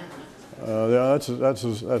point. Yeah,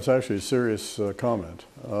 that's actually a serious comment.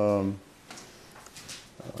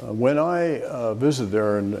 When I visited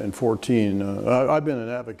there in 14, I've been an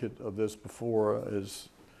advocate of this before, is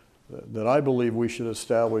that I believe we should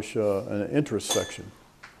establish an interest section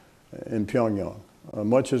in Pyongyang,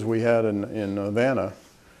 much as we had in Havana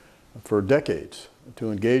for decades,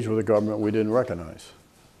 to engage with a government we didn't recognize.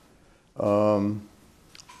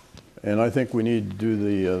 And I think we need to do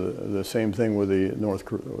the same thing with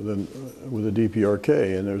the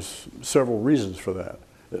DPRK, and there's several reasons for that.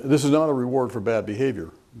 This is not a reward for bad behavior,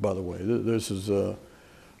 by the way. This is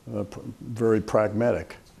very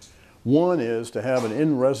pragmatic. One is to have an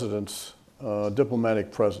in-residence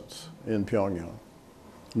diplomatic presence in Pyongyang,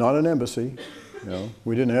 not an embassy. You know,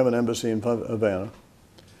 we didn't have an embassy in Havana,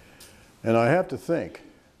 and I have to think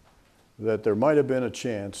that there might have been a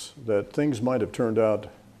chance that things might have turned out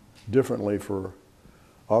differently for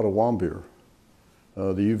Otto Warmbier,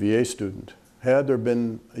 the UVA student, had there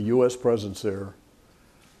been a U.S. presence there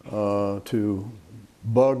to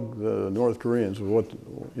bug the North Koreans with what,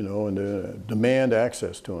 you know, and demand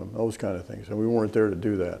access to them, those kind of things. And we weren't there to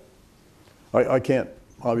do that. I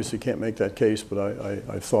obviously can't make that case, but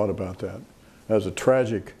I've thought about that. That was a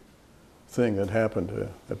tragic thing that happened to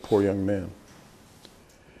that poor young man.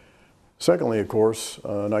 Secondly, of course,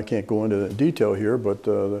 and I can't go into detail here, but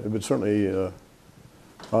it would certainly,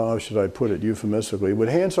 how should I put it euphemistically, it would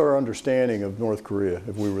enhance our understanding of North Korea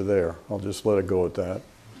if we were there. I'll just let it go at that.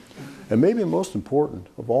 And maybe most important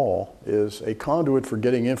of all is a conduit for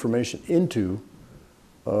getting information into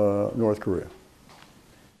North Korea.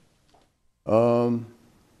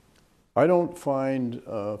 I don't find,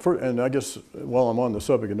 and I guess while I'm on the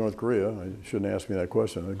subject of North Korea, I shouldn't ask me that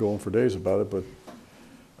question. I'd go on for days about it, but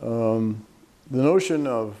the notion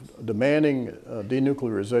of demanding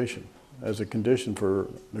denuclearization as a condition for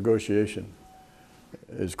negotiation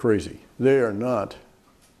is crazy. They are not.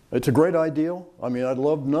 It's a great ideal. I mean, I'd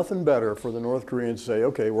love nothing better for the North Koreans to say,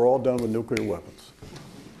 okay, we're all done with nuclear weapons.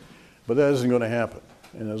 But that isn't going to happen.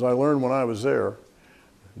 And as I learned when I was there,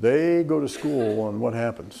 they go to school on what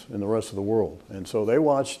happens in the rest of the world. And so they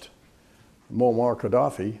watched Muammar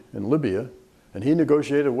Gaddafi in Libya, and he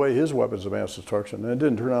negotiated away his weapons of mass destruction, and it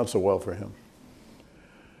didn't turn out so well for him.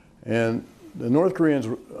 And the North Koreans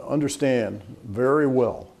understand very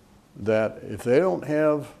well that if they don't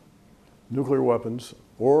have nuclear weapons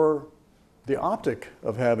or the optic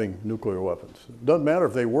of having nuclear weapons, it doesn't matter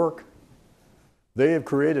if they work, they have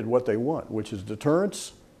created what they want, which is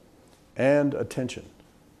deterrence and attention.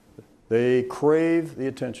 They crave the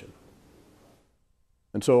attention.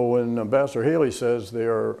 And so when Ambassador Haley says they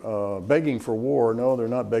are begging for war, no, they're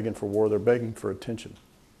not begging for war, they're begging for attention.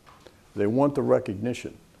 They want the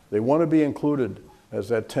recognition. They want to be included as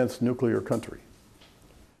that 10th nuclear country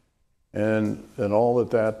and all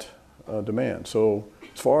that demands. So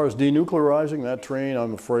as far as denuclearizing, that train,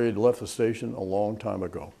 I'm afraid, left the station a long time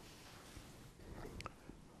ago.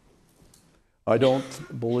 I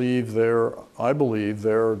believe their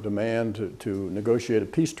demand to negotiate a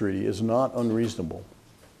peace treaty is not unreasonable.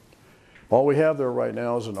 All we have there right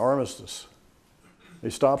now is an armistice. They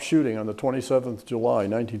stopped shooting on the 27th of July,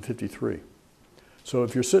 1953. So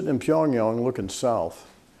if you're sitting in Pyongyang looking south,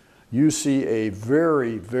 you see a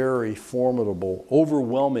very, very formidable,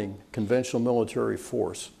 overwhelming conventional military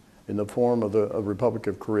force in the form of the Republic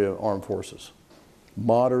of Korea Armed Forces.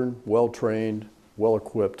 Modern, well-trained,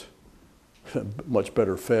 well-equipped, much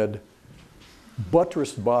better fed,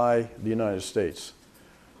 buttressed by the United States.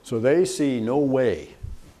 So they see no way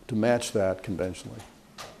to match that conventionally.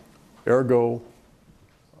 Ergo,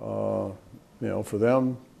 for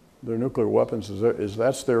them, their nuclear weapons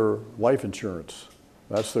that's their life insurance.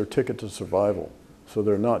 That's their ticket to survival. So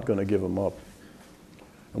they're not going to give them up.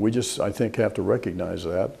 And we just, I think, have to recognize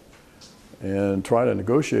that and try to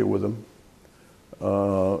negotiate with them.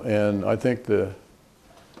 And I think the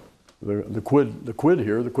quid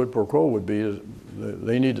here, the quid pro quo would be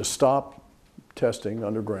they need to stop testing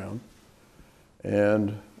underground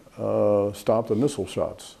and stop the missile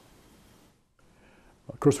shots.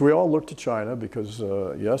 Of course, we all look to China because,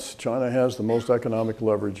 yes, China has the most economic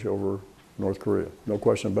leverage over North Korea, no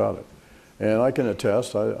question about it. And I can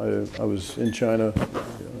attest, I was in China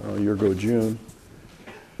a year ago, June,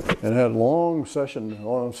 and had a long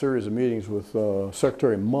series of meetings with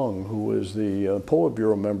Secretary Meng, who is the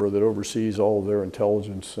Politburo member that oversees all of their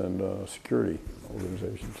intelligence and security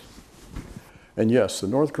organizations. And yes,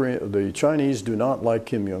 the Chinese do not like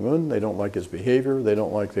Kim Jong-un. They don't like his behavior. They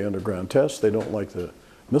don't like the underground tests. They don't like the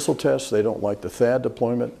missile tests. They don't like the THAAD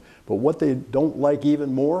deployment. But what they don't like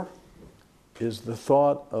even more is the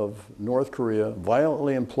thought of North Korea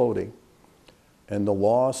violently imploding and the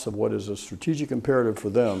loss of what is a strategic imperative for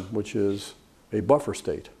them, which is a buffer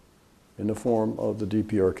state in the form of the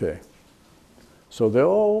DPRK. So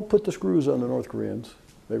they'll put the screws on the North Koreans.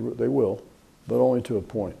 They will, but only to a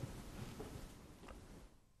point.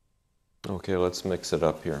 Okay, let's mix it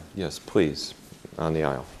up here. Yes, please, on the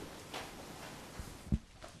aisle.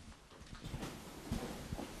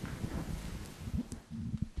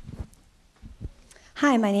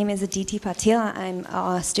 Hi, my name is Aditi Patil. I'm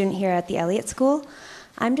a student here at the Elliott School.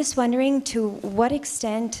 I'm just wondering, to what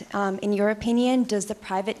extent, in your opinion, does the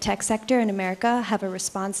private tech sector in America have a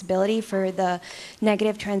responsibility for the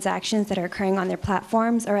negative transactions that are occurring on their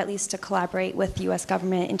platforms, or at least to collaborate with U.S.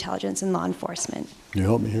 government intelligence and law enforcement? Can you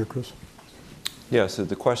help me here, Chris? Yes, so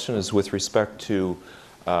the question is with respect to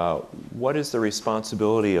what is the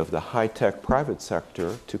responsibility of the high-tech private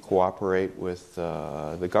sector to cooperate with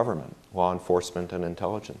the government, law enforcement, and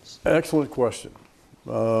intelligence? Excellent question.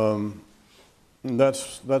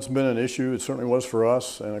 That's been an issue. It certainly was for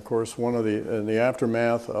us. And of course, in the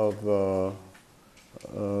aftermath of the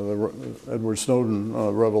Edward Snowden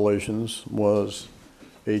revelations was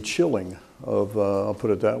a chilling of, I'll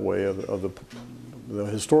put it that way, of the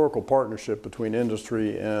historical partnership between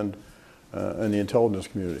industry and the intelligence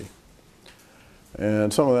community.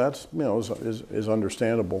 And some of that, is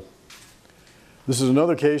understandable. This is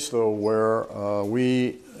another case, though, where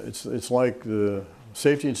it's like the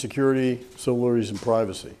safety and security, civil liberties and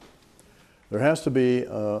privacy. There has to be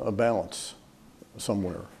a balance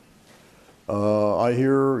somewhere. I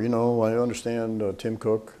hear, I understand Tim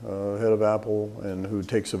Cook, head of Apple, and who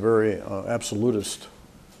takes a very absolutist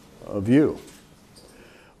view.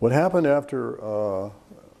 What happened after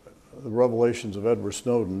the revelations of Edward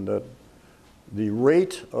Snowden, that the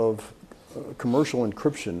rate of commercial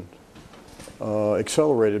encryption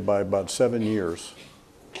accelerated by about 7 years.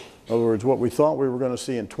 In other words, what we thought we were going to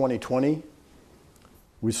see in 2020,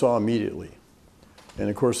 we saw immediately. And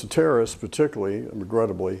of course, the terrorists, particularly,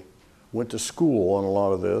 regrettably, went to school on a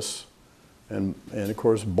lot of this, and of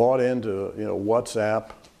course bought into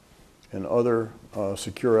WhatsApp and other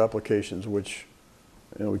secure applications which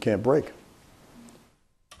we can't break.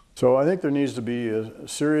 So I think there needs to be a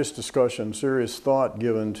serious discussion, serious thought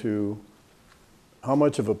given to how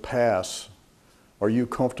much of a pass are you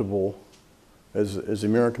comfortable, as the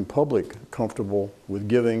American public, comfortable with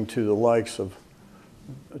giving to the likes of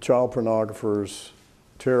child pornographers,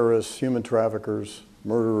 terrorists, human traffickers,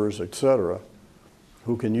 murderers, etc.,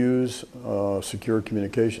 who can use secure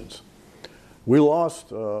communications. We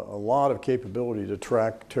lost a lot of capability to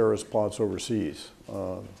track terrorist plots overseas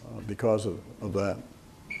because of that.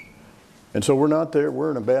 And so we're not there,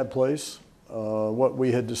 we're in a bad place. What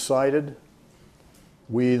we had decided,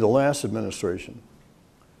 the last administration,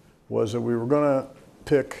 was that we were going to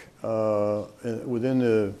pick, within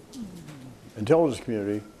the intelligence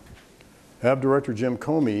community, have Director Jim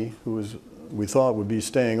Comey, who we thought would be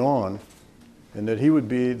staying on, and that he would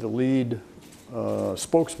be the lead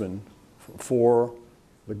spokesman for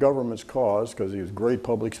the government's cause, because he was a great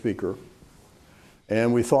public speaker.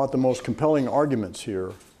 And we thought the most compelling arguments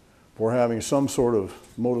here for having some sort of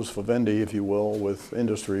modus vivendi, if you will, with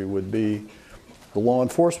industry would be the law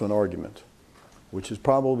enforcement argument, which is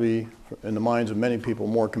probably, in the minds of many people,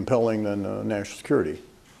 more compelling than national security.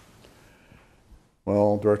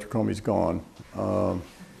 Well, Director Comey's gone,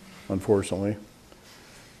 unfortunately.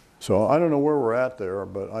 So I don't know where we're at there,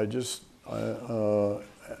 but I just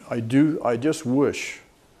wish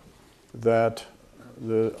that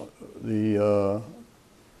the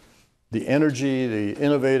energy, the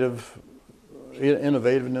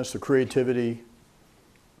innovativeness, the creativity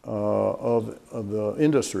of the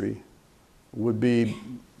industry would be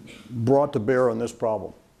brought to bear on this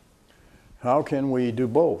problem. How can we do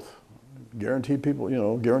both? Guarantee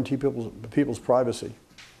people, guarantee people's privacy.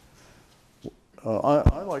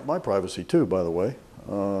 I like my privacy too, by the way.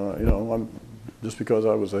 Just because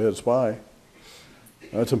I was a head spy,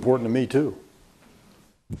 that's important to me too.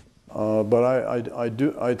 But I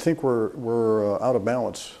think we're out of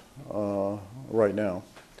balance right now.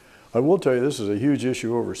 I will tell you, this is a huge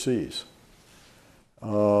issue overseas,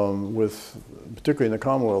 particularly in the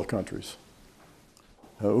Commonwealth countries,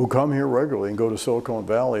 who come here regularly and go to Silicon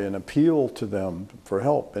Valley and appeal to them for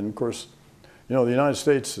help. And of course, the United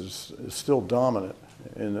States is still dominant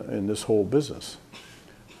in this whole business.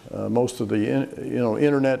 Most of the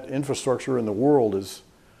internet infrastructure in the world is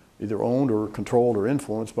either owned or controlled or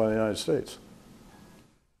influenced by the United States.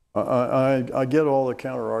 I get all the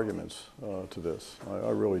counter arguments to this. I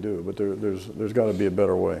really do, but there's got to be a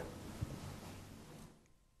better way.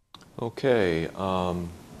 Okay,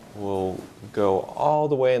 we'll go all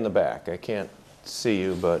the way in the back. I can't see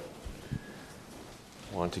you, but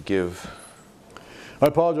I want to give. I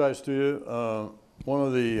apologize to you. One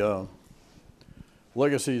of the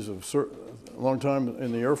legacies of a long time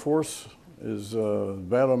in the Air Force is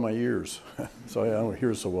bad on my ears, so I don't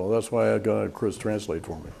hear so well. That's why I got Chris translate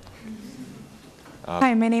for me.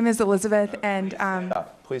 Hi, my name is Elizabeth, and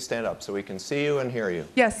please stand up so we can see you and hear you.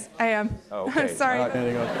 Yes, I am. Okay. Sorry.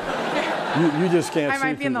 You just can't see. I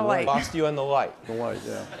might be in the light. Lost you in the light. The light,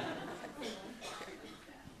 yeah.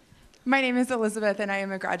 My name is Elizabeth, and I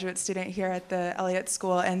am a graduate student here at the Elliott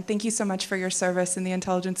School, and thank you so much for your service in the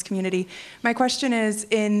intelligence community. My question is,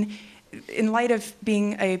 in light of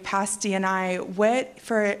being a past DNI, what,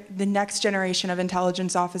 for the next generation of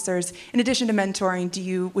intelligence officers, in addition to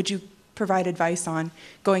mentoring, would you provide advice on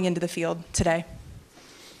going into the field today?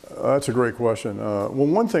 That's a great question. Well,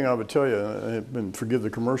 one thing I would tell you, and forgive the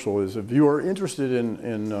commercial, is if you are interested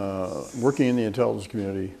in working in the intelligence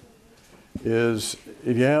community, is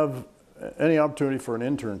if you have any opportunity for an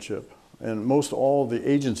internship, and most all the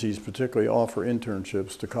agencies particularly offer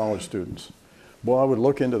internships to college students, well, I would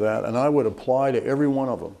look into that, and I would apply to every one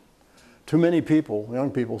of them. Too many people,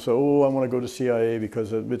 young people, say, oh, I want to go to CIA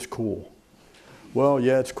because it's cool. Well,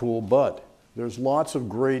 yeah, it's cool, but there's lots of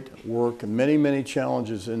great work and many, many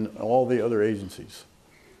challenges in all the other agencies.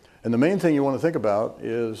 And the main thing you want to think about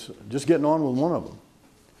is just getting on with one of them,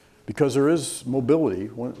 because there is mobility.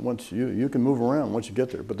 Once you can move around once you get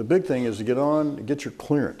there. But the big thing is to get on, get your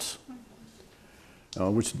clearance,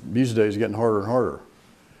 which these days is getting harder and harder.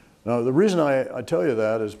 Now, the reason I tell you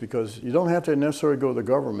that is because you don't have to necessarily go to the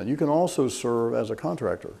government. You can also serve as a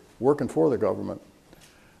contractor, working for the government.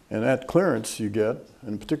 And that clearance you get,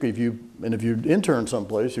 and particularly if you intern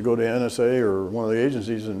someplace, you go to NSA or one of the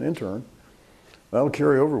agencies and intern, that'll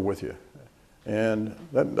carry over with you. And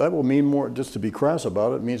that will mean more, just to be crass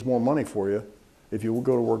about it, it means more money for you if you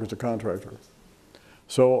go to work as a contractor.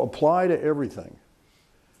 So apply to everything.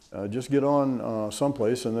 Just get on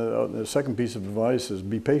someplace, and the second piece of advice is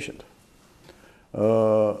be patient.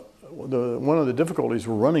 One of the difficulties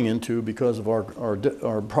we're running into because of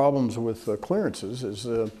our problems with clearances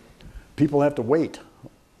is people have to wait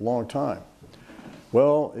a long time.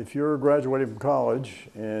 Well, if you're graduating from college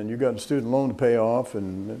and you've got a student loan to pay off,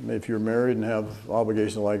 and if you're married and have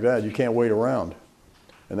obligations like that, you can't wait around.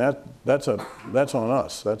 And that's on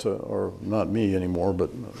us. Or not me anymore, but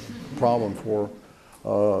a problem for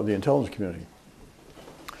the intelligence community.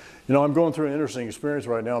 You know, I'm going through an interesting experience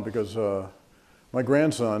right now because my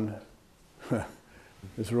grandson,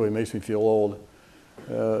 this really makes me feel old,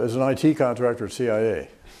 is an IT contractor at CIA.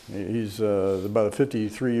 He's about a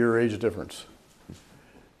 53-year age difference.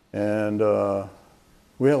 And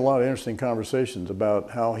we had a lot of interesting conversations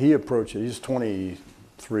about how he approaches it. He's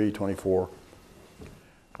 23, 24.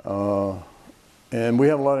 And we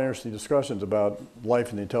have a lot of interesting discussions about life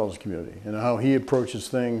in the intelligence community and how he approaches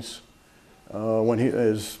things when he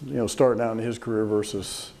is, starting out in his career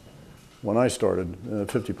versus when I started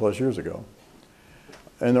 50 plus years ago.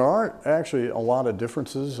 And there aren't actually a lot of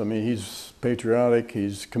differences. I mean, he's patriotic,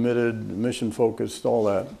 he's committed, mission focused, all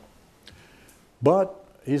that. But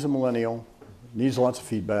he's a millennial, needs lots of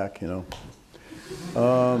feedback, And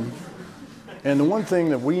the one thing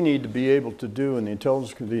that we need to be able to do, and the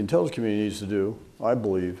intelligence community needs to do, I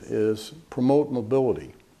believe, is promote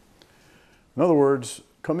mobility. In other words,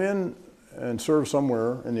 come in and serve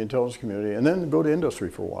somewhere in the intelligence community, and then go to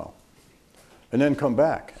industry for a while, and then come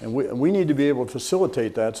back. And we need to be able to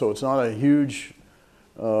facilitate that so it's not a huge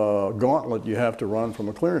gauntlet you have to run from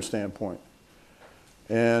a clearance standpoint.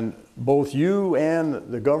 And both you and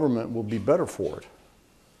the government will be better for it.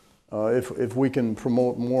 If we can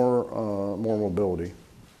promote more mobility.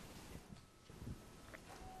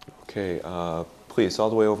 Okay, please, all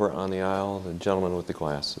the way over on the aisle, the gentleman with the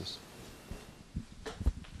glasses.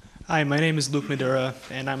 Hi, my name is Luke Madura,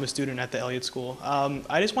 and I'm a student at the Elliott School.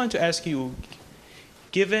 I just wanted to ask you,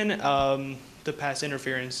 given the past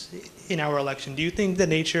interference in our election, do you think the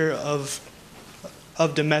nature of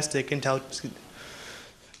domestic intelligence,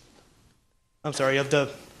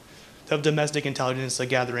 of domestic intelligence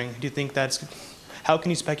gathering, do you think how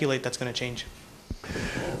can you speculate that's going to change?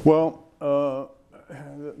 Well, the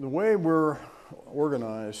way we're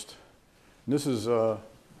organized, and this is a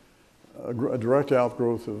direct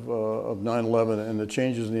outgrowth of 9/11 and the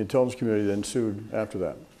changes in the intelligence community that ensued after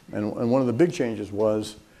that. And one of the big changes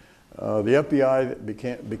was the FBI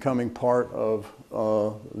becoming part of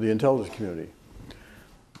the intelligence community.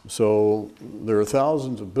 So there are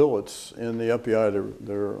thousands of billets in the FBI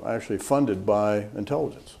that are actually funded by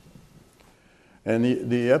intelligence. And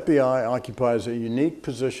the FBI occupies a unique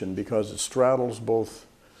position because it straddles both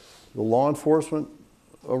the law enforcement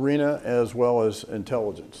arena as well as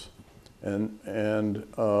intelligence. And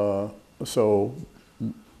so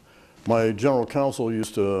my general counsel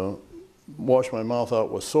used to wash my mouth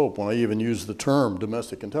out with soap when I even used the term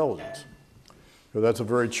domestic intelligence. So that's a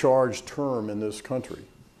very charged term in this country.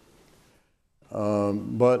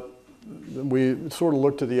 But we sort of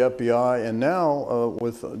looked to the FBI, and now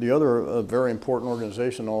with the other very important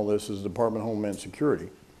organization in all this is the Department of Homeland Security.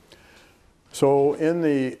 So in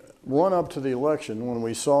the run-up to the election, when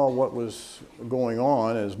we saw what was going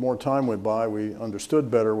on, as more time went by, we understood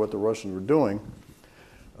better what the Russians were doing.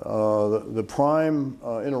 The prime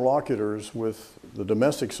interlocutors with the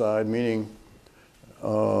domestic side, meaning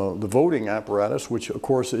the voting apparatus, which of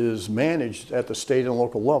course is managed at the state and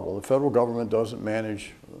local level. The federal government doesn't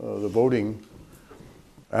manage the voting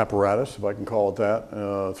apparatus, if I can call it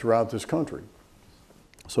that, throughout this country.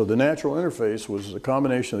 So the natural interface was a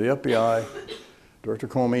combination of the FBI, Director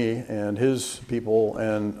Comey and his people,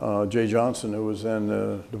 and Jay Johnson, who was then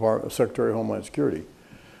the Secretary of Homeland Security,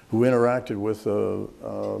 who interacted with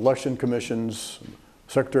election commissions,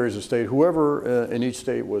 secretaries of state, whoever in each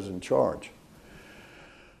state was in charge.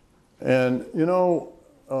 And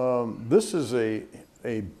this is a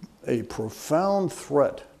profound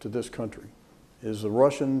threat to this country, is the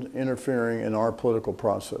Russian interfering in our political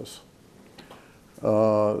process.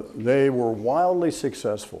 They were wildly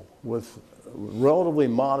successful with relatively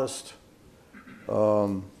modest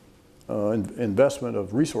investment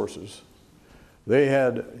of resources. They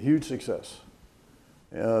had huge success.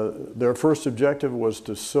 Their first objective was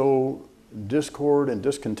to sow discord and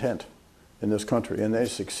discontent in this country, and they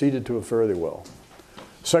succeeded to it fairly well.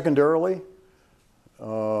 Secondarily,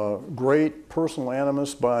 great personal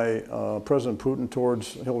animus by President Putin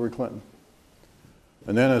towards Hillary Clinton.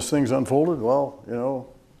 And then as things unfolded, well, you know,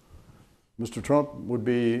 Mr. Trump would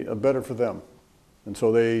be better for them. And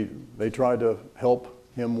so they tried to help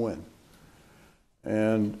him win.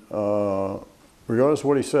 And regardless of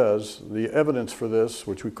what he says, the evidence for this,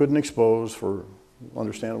 which we couldn't expose for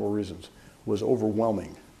understandable reasons, was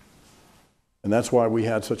overwhelming. And that's why we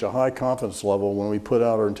had such a high confidence level when we put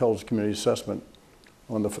out our intelligence community assessment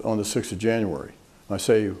on the 6th of January. I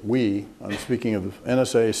say we, I'm speaking of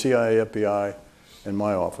NSA, CIA, FBI, and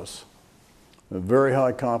my office. A very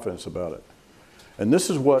high confidence about it. And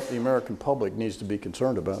this is what the American public needs to be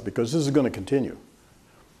concerned about, because this is going to continue.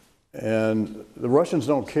 And the Russians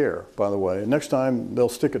don't care, by the way. Next time, they'll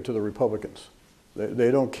stick it to the Republicans.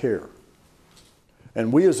 They don't care.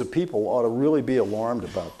 And we as a people ought to really be alarmed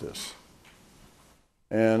about this.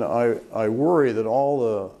 And I worry that all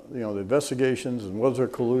the, you know, the investigations and was there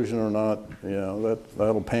collusion or not, you know,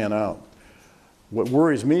 that'll pan out. What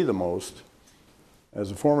worries me the most,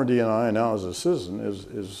 as a former DNI and now as a citizen,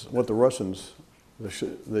 is what the Russians,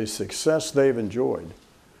 the success they've enjoyed,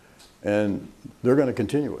 and they're going to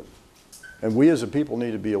continue it. And we as a people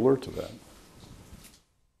need to be alert to that.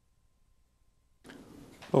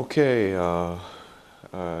 Okay,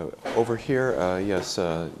 over here, yes,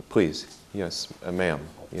 please. Yes, ma'am,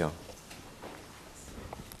 yeah.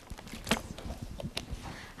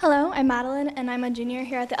 Hello, I'm Madeline, and I'm a junior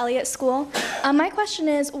here at the Elliott School. My question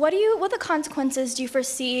is, what the consequences do you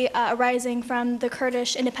foresee arising from the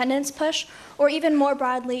Kurdish independence push, or even more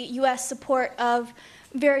broadly, U.S. support of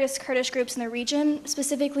various Kurdish groups in the region,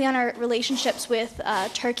 specifically on our relationships with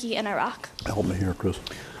Turkey and Iraq? Help me here, Chris.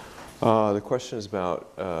 The question is about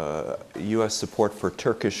U.S. support for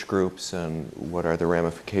Turkish groups and what are the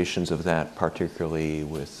ramifications of that, particularly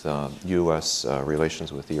with U.S.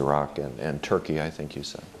 relations with Iraq and Turkey, I think you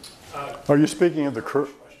said. Are you speaking of the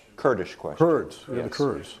Kurdish question? Kurds, yeah, yes. the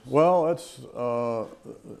Kurds. Well,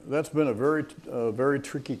 that's been a very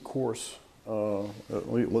tricky course,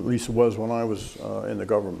 at least it was when I was in the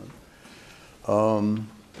government.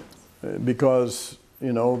 Because,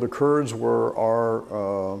 you know, the Kurds were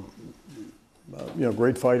our you know,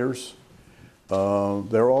 great fighters.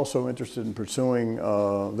 They're also interested in pursuing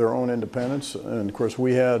their own independence. And of course,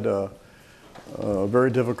 we had a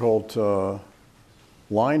very difficult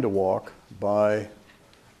line to walk by,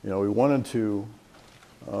 you know, we wanted to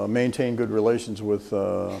maintain good relations with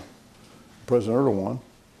President Erdogan.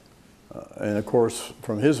 And of course,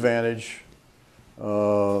 from his vantage, you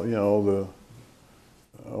know, the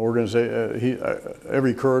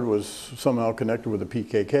every Kurd was somehow connected with the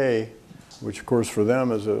PKK, which of course for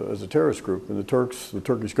them is a terrorist group. And the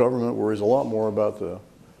Turkish government worries a lot more about the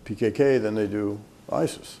PKK than they do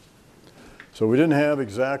ISIS. So we didn't have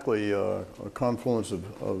exactly a confluence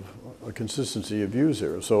of a consistency of views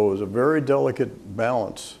here. So it was a very delicate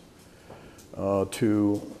balance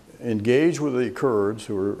to engage with the Kurds,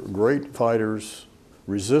 who are great fighters,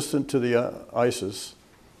 resistant to the ISIS,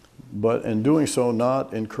 but in doing so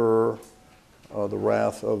not incur the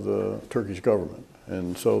wrath of the Turkish government.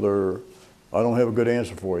 And so I don't have a good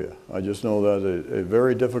answer for you. I just know that a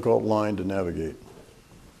very difficult line to navigate.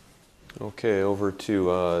 Okay, over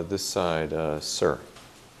to this side, sir.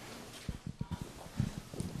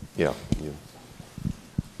 Yeah, you.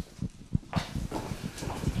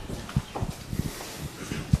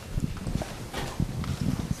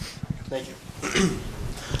 Thank you.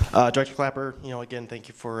 Director Clapper, you know, again, thank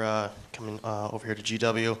you for coming over here to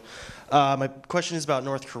GW. My question is about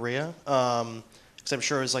North Korea, because I'm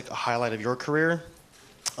sure it was like a highlight of your career.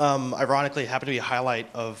 Ironically, it happened to be a highlight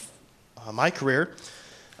of my career.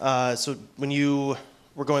 So when you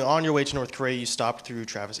were going on your way to North Korea, you stopped through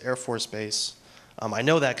Travis Air Force Base. I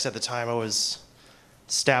know that because at the time I was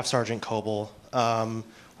Staff Sergeant Coble,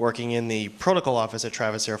 working in the protocol office at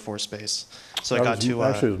Travis Air Force Base. So I got to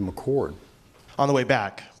actually, it was McCord. On the way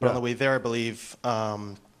back, but yeah. On the way there, I believe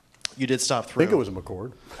you did stop through. I think it was a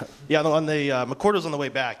McCord. Yeah, on the McCord was on the way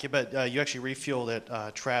back, but you actually refueled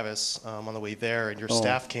at Travis on the way there, and your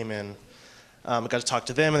staff came in. I got to talk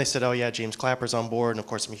to them, and they said, "Oh yeah, James Clapper's on board." And of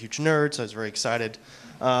course, I'm a huge nerd, so I was very excited.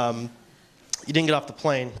 You didn't get off the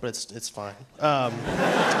plane, but it's fine.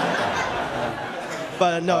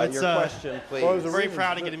 But no, it's your question, please. Well, very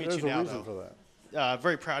proud to get to meet you now, though. For that.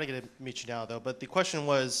 Very proud to get to meet you now, though. But the question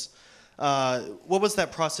was, what was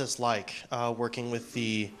that process like working with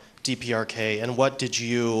the DPRK, and what did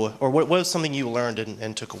you, or what was something you learned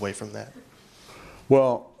and took away from that?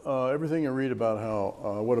 Well, everything you read about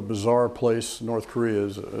how what a bizarre place North Korea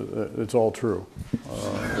is, it's all true.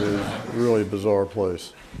 It's really a bizarre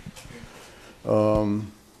place. Well,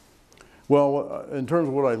 in terms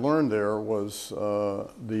of what I learned there was what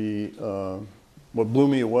blew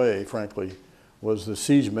me away, frankly, was the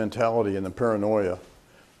siege mentality and the paranoia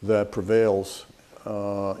that prevails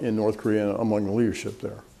in North Korea among the leadership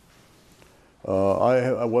there.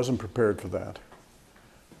 I wasn't prepared for that.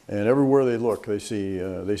 And everywhere they look, they see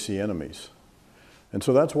enemies. And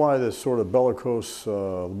so that's why this sort of bellicose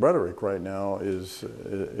rhetoric right now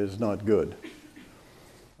is not good.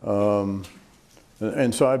 And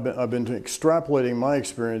so I've been extrapolating my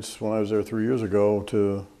experience when I was there 3 years ago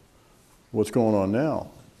to what's going on now.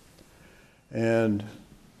 And,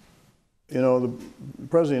 you know, the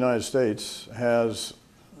President of the United States has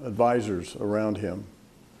advisors around him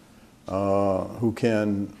who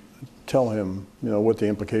can tell him, you know, what the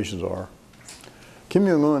implications are. Kim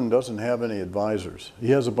Jong-un doesn't have any advisors.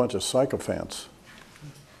 He has a bunch of sycophants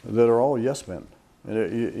that are all yes men.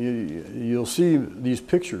 And you'll see these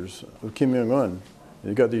pictures of Kim Jong-un.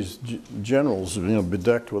 You've got these generals, you know,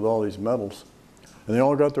 bedecked with all these medals. And they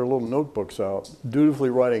all got their little notebooks out, dutifully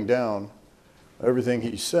writing down everything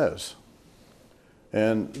he says.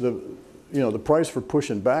 And the price for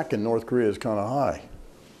pushing back in North Korea is kind of high.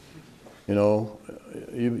 You know,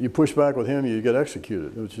 you push back with him, you get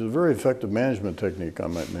executed, which is a very effective management technique, I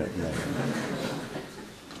might admit.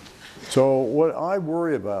 So what I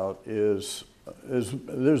worry about is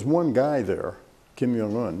there's one guy there, Kim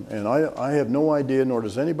Jong-un, and I have no idea, nor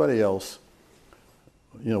does anybody else,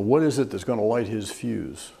 you know, what is it that's going to light his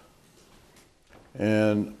fuse?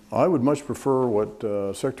 And I would much prefer what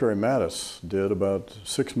Secretary Mattis did about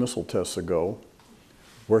 6 missile tests ago,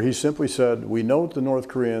 where he simply said, we note the North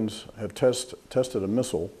Koreans have tested a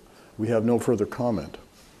missile. We have no further comment,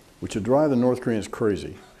 which would drive the North Koreans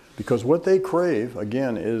crazy. Because what they crave,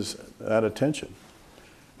 again, is that attention.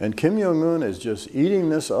 And Kim Jong-un is just eating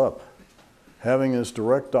this up, having this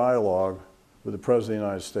direct dialogue with the President of the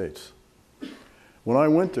United States. When I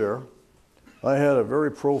went there, I had a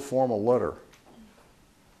very pro forma letter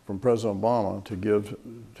from President Obama to give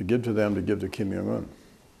to Kim Jong-un.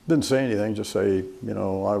 Didn't say anything, just say, you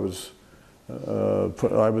know, I was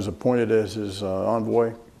appointed as his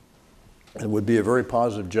envoy. It would be a very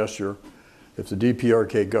positive gesture if the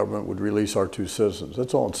DPRK government would release our 2 citizens.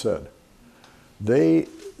 That's all it said. They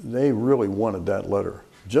really wanted that letter.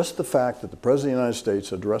 Just the fact that the President of the United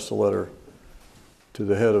States addressed a letter to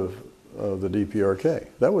the head of the DPRK,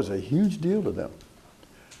 that was a huge deal to them.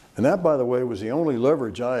 And that, by the way, was the only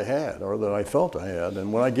leverage I had, or that I felt I had.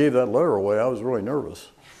 And when I gave that letter away, I was really nervous.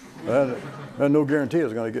 I had no guarantee I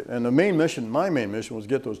was going to get, and my main mission was to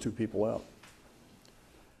get those 2 people out.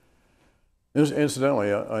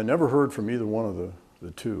 Incidentally, I never heard from either one of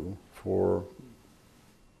the 2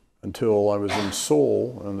 until I was in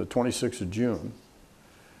Seoul on the 26th of June.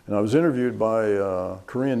 And I was interviewed by a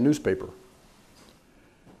Korean newspaper.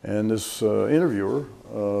 And this interviewer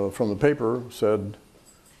from the paper said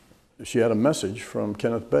she had a message from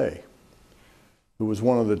Kenneth Bae, who was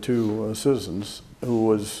one of the 2 citizens who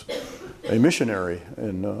was a missionary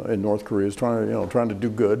in North Korea, was trying to do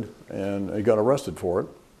good, and he got arrested for it.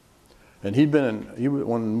 And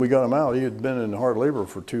when we got him out, he had been in hard labor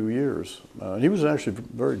for 2 years. He was in actually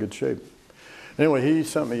very good shape. Anyway, he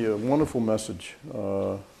sent me a wonderful message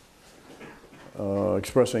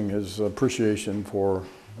expressing his appreciation for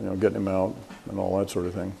getting him out and all that sort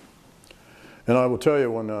of thing. And I will tell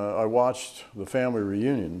you, when I watched the family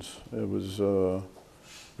reunions, it was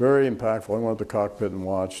very impactful. I went to the cockpit and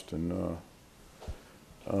watched, and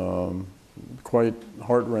quite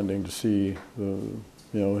heartrending to see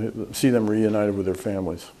see them reunited with their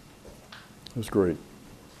families. It was great.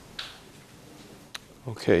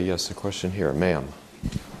 Okay, yes, a question here, ma'am.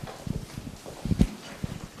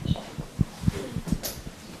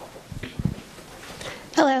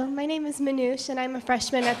 Hello, my name is Manoush, and I'm a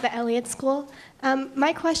freshman at the Elliott School.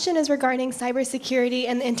 My question is regarding cybersecurity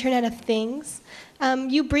and the Internet of Things.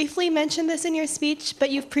 You briefly mentioned this in your speech, but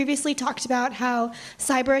you've previously talked about how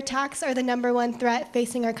cyber attacks are the #1 threat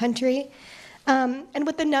facing our country. And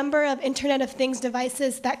with the number of Internet of Things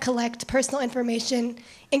devices that collect personal information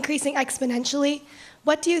increasing exponentially,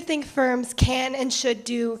 what do you think firms can and should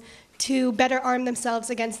do to better arm themselves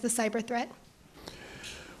against the cyber threat?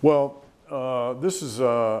 Well, this is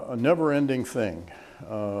a never-ending thing.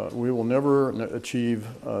 We will never achieve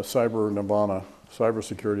cybersecurity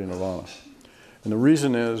nirvana. And the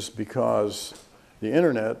reason is because the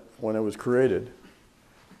internet, when it was created,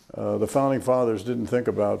 the founding fathers didn't think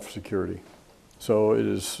about security. So it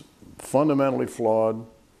is fundamentally flawed.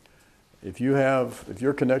 if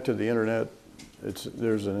you're connected to the internet,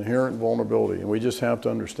 there's an inherent vulnerability, and we just have to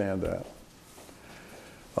understand that.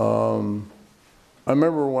 I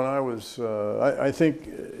remember when I was, I think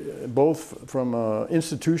both from an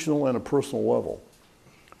institutional and a personal level,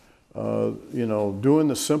 you know, doing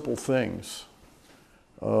the simple things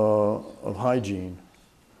of hygiene.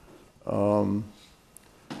 One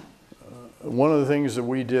of the things that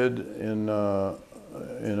we did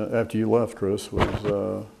after you left, Chris,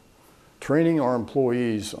 was training our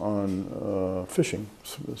employees on fishing,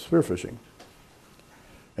 spear fishing,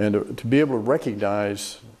 and to be able to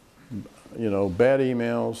recognize, you know, bad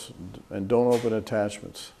emails and don't open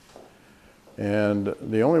attachments. And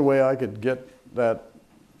the only way I could get that,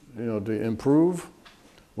 you know, to improve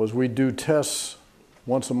was we do tests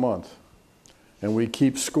once a month, and we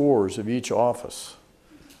keep scores of each office.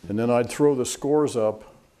 And then I'd throw the scores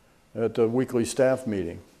up at the weekly staff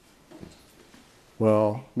meeting.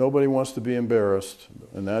 Well, nobody wants to be embarrassed,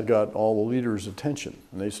 and that got all the leaders' attention,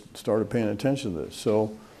 and they started paying attention to this.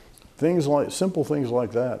 So things like, simple things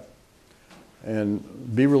like that.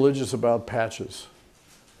 And be religious about patches.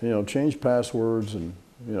 You know, change passwords, and,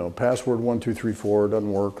 you know, password 1234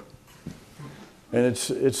 doesn't work. And it's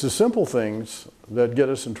the simple things that get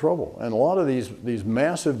us in trouble. And a lot of these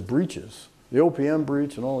massive breaches, the OPM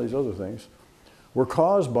breach and all these other things, were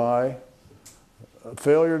caused by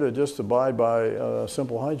failure to just abide by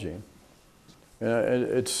simple hygiene. And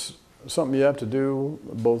it's something you have to do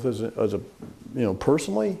both as a you know,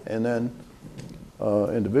 personally and then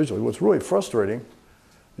individually. What's really frustrating,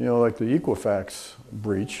 you know, like the Equifax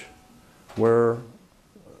breach, where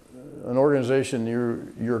an organization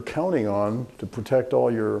you're counting on to protect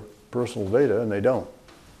all your personal data, and they don't.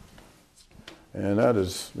 And that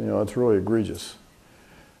is, you know, that's really egregious.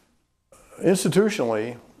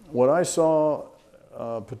 Institutionally, what I saw,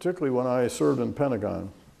 particularly when I served in the Pentagon,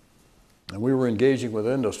 and we were engaging with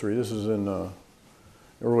industry, this is in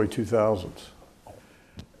early 2000s,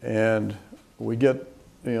 and we get,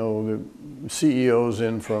 you know, the CEOs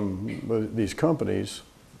in from these companies,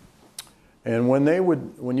 and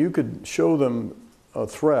when you could show them a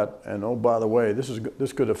threat, and oh, by the way,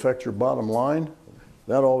 this could affect your bottom line,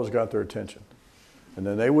 that always got their attention. And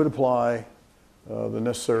then they would apply the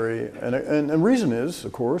necessary, and the reason is,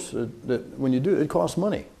 of course, that when you do, it costs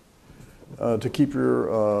money to keep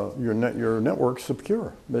your network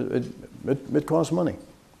secure. It costs money.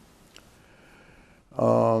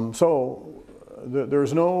 So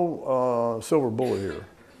there's no silver bullet here.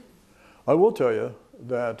 I will tell you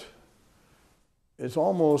that it's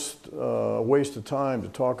almost a waste of time to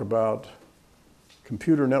talk about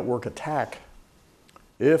computer network attack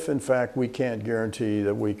if, in fact, we can't guarantee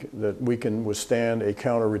that we can withstand a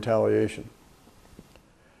counter retaliation.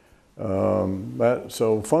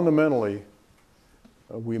 So fundamentally,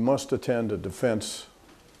 we must attend to defense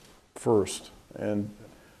first, and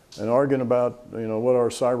arguing about, you know, what our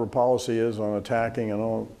cyber policy is on attacking and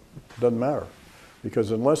all doesn't matter,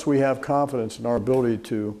 because unless we have confidence in our ability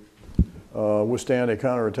to withstand a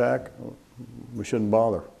counterattack, we shouldn't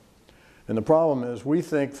bother. And the problem is we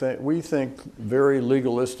think very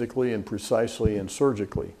legalistically and precisely and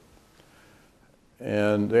surgically.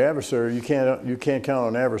 And the adversary, you can't count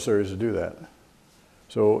on adversaries to do that.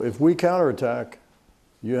 So if we counterattack,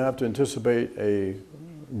 you have to anticipate a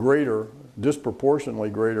greater, disproportionately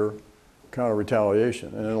greater counter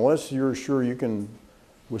retaliation. And unless you're sure you can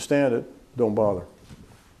withstand it, don't bother.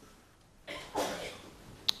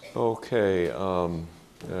 Okay,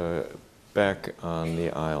 back on the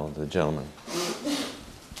aisle, the gentleman.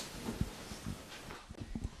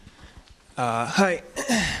 Hi,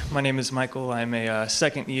 my name is Michael. I'm a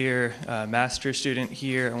second-year master's student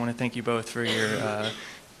here. I want to thank you both for your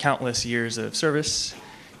countless years of service.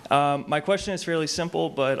 My question is fairly simple,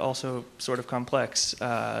 but also sort of complex.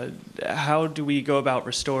 How do we go about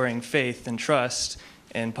restoring faith and trust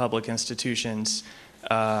in public institutions,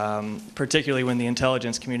 particularly when the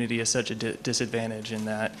intelligence community is such a disadvantage in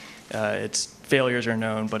that its failures are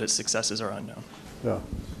known, but its successes are unknown? Yeah,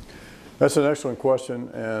 that's an excellent question,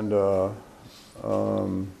 and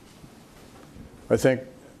I think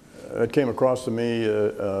it came across to me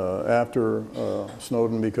after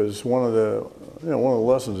Snowden, because one of the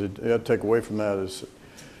lessons you have to take away from that is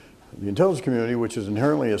the intelligence community, which is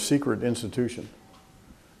inherently a secret institution,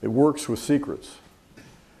 it works with secrets,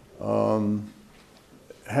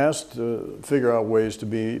 has to figure out ways to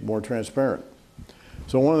be more transparent.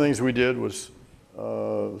 So one of the things we did was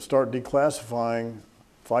start declassifying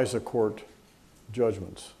FISA court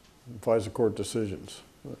judgments, FISA court decisions,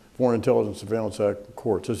 Foreign Intelligence Surveillance Act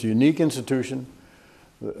courts. It's a unique institution.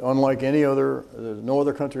 Unlike any other, no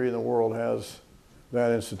other country in the world has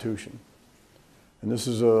that institution. And this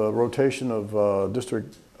is a rotation of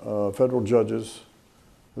district federal judges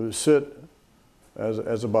who sit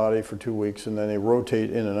as a body for 2 weeks, and then they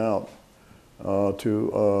rotate in and out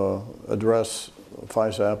to address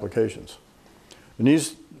FISA applications. There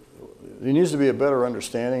needs to be a better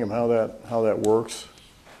understanding of how that works.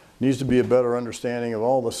 There needs to be a better understanding of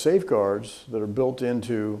all the safeguards that are built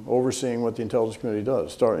into overseeing what the intelligence community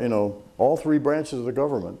does. All three branches of the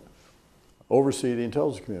government oversee the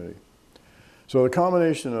intelligence community. So the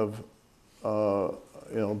combination of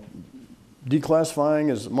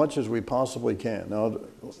declassifying as much as we possibly can. Now,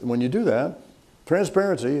 when you do that,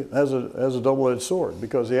 transparency has a double-edged sword,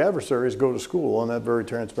 because the adversaries go to school on that very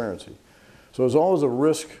transparency. So there's always a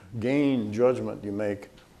risk-gain judgment you make.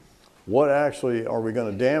 What actually are we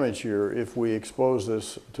going to damage here if we expose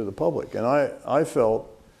this to the public? And I felt,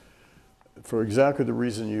 for exactly the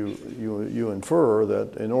reason you infer,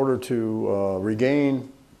 that in order to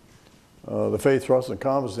regain the faith, trust, and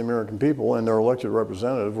confidence of the American people and their elected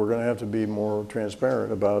representative, we're going to have to be more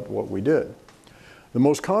transparent about what we did. The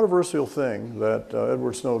most controversial thing that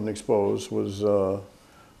Edward Snowden exposed was the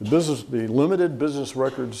limited business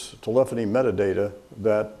records telephony metadata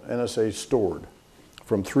that NSA stored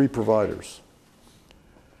from 3 providers.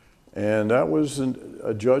 And that was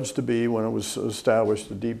adjudged to be, when it was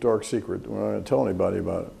established, a deep, dark secret. We're not going to tell anybody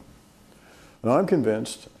about it. And I'm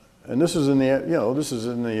convinced, and this is in the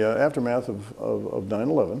aftermath of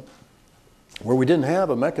 9/11, where we didn't have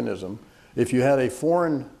a mechanism. If you had a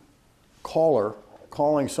foreign caller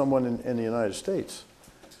calling someone in the United States,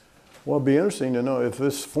 well, it'd be interesting to know if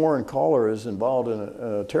this foreign caller is involved in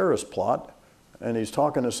a terrorist plot and he's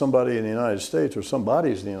talking to somebody in the United States, or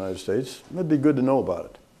somebody's in the United States. It'd be good to know about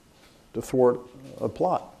it, to thwart a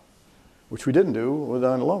plot, which we didn't do with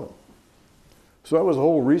 9/11. So that was the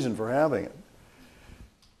whole reason for having it.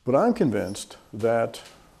 But I'm convinced that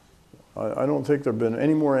I don't think there's been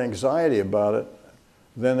any more anxiety about it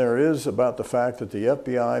than there is about the fact that the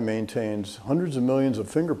FBI maintains hundreds of millions of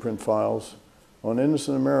fingerprint files on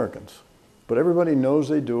innocent Americans. But everybody knows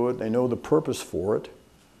they do it, they know the purpose for it,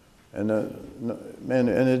 and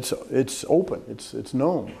it's open, it's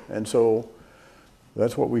known. And so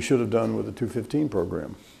that's what we should have done with the 215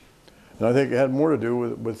 program. And I think it had more to do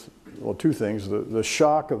with well, 2 things: the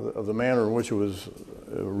shock of the manner in which it was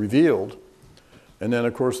revealed, and then,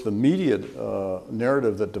 of course, the media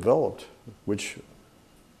narrative that developed, which,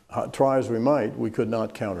 try as we might, we could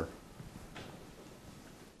not counter.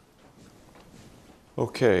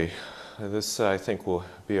 Okay, this I think will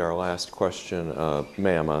be our last question.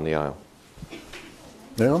 Ma'am on the aisle.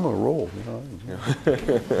 Yeah, I'm on a roll.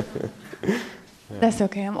 That's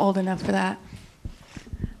okay, I'm old enough for that.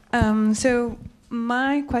 So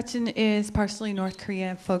my question is partially North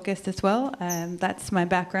Korea focused as well. That's my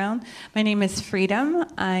background. My name is Freedom.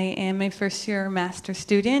 I am a first-year master's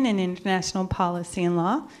student in international policy and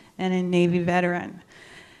law and a Navy veteran.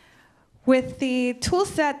 With the tool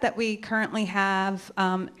set that we currently have,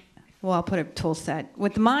 well, I'll put a tool set.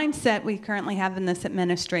 With the mindset we currently have in this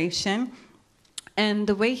administration, and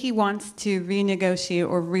the way he wants to renegotiate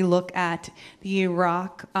or relook at the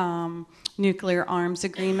Iraq nuclear arms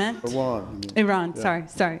agreement. Iran, Yeah.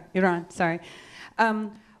 sorry.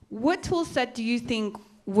 What tool set do you think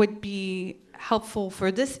would be helpful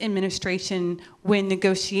for this administration when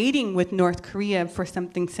negotiating with North Korea for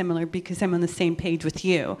something similar, because I'm on the same page with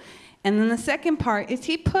you? And then the second part is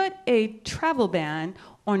he put a travel ban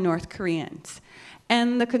on North Koreans.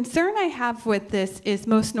 And the concern I have with this is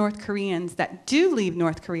most North Koreans that do leave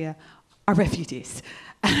North Korea are refugees,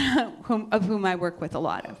 of whom I work with a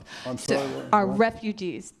lot of. I'm sorry, are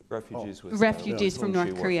refugees. Refugees From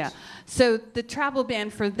North Korea. So the travel ban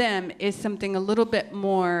for them is something a little bit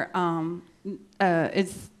more,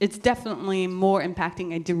 it's definitely more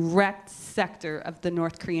impacting a direct sector of the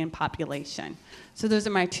North Korean population. So those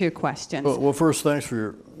are my 2 questions. Well, first, thanks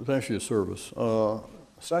for your service.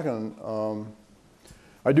 Second,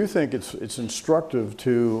 I do think it's instructive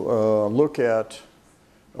to look at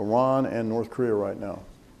Iran and North Korea right now.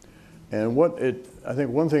 And I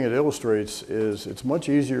think one thing it illustrates is it's much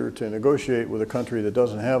easier to negotiate with a country that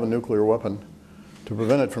doesn't have a nuclear weapon to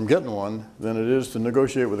prevent it from getting one than it is to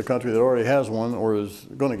negotiate with a country that already has one or is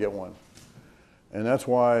going to get one. And that's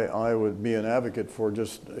why I would be an advocate for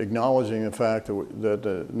just acknowledging the fact that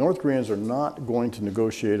the North Koreans are not going to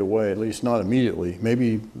negotiate away, at least not immediately,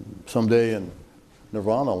 maybe someday in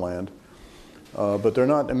Nirvana land, but they're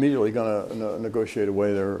not immediately going to negotiate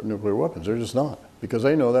away their nuclear weapons. They're just not, because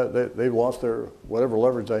they know that they've lost their whatever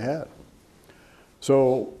leverage they had.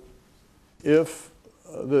 So if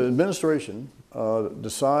the administration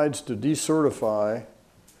decides to decertify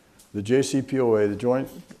the JCPOA, the Joint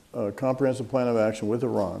Comprehensive Plan of Action with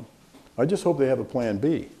Iran. I just hope they have a plan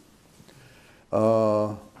B.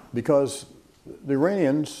 Because the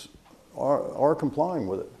Iranians are complying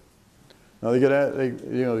with it. Now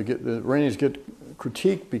the Iranians get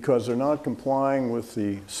critiqued because they're not complying with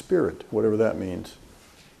the spirit, whatever that means,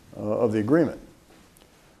 of the agreement.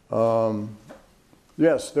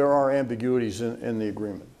 Yes, there are ambiguities in the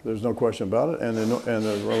agreement. There's no question about it, and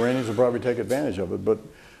the Iranians will probably take advantage of it. But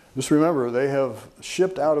just remember, they have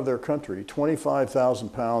shipped out of their country 25,000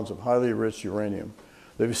 pounds of highly enriched uranium.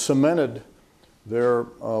 They've cemented their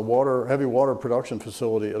heavy water production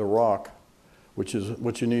facility at Iraq, which is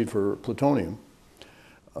what you need for plutonium.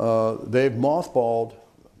 They've mothballed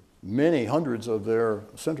many hundreds of their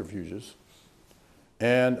centrifuges,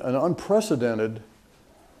 and an unprecedented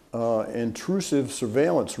intrusive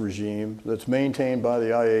surveillance regime that's maintained by the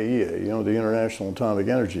IAEA, the International Atomic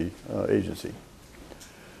Energy Agency.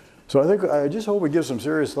 So I just hope we give some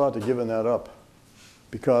serious thought to giving that up,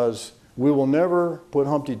 because we will never put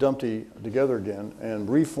Humpty Dumpty together again and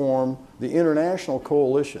reform the international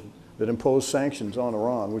coalition that imposed sanctions on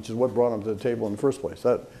Iran, which is what brought them to the table in the first place.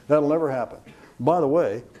 That'll never happen. By the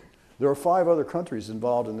way, there are 5 other countries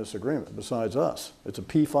involved in this agreement besides us. It's a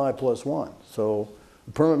P5+1. So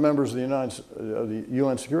the permanent members of the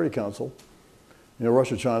UN Security Council,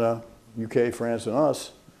 Russia, China, UK, France, and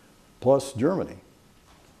us, plus Germany.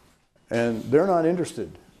 And they're not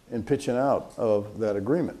interested in pitching out of that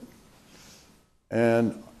agreement.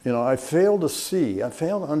 And I fail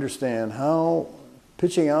to understand how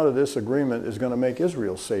pitching out of this agreement is going to make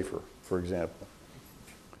Israel safer, for example.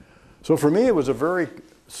 So for me, it was a very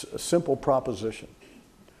simple proposition.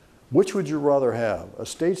 Which would you rather have, a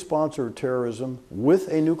state-sponsored terrorism with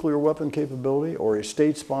a nuclear weapon capability, or a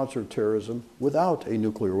state-sponsored terrorism without a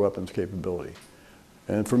nuclear weapons capability?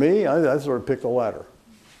 And for me, I sort of picked the latter,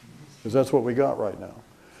 because that's what we got right now.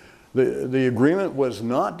 The agreement was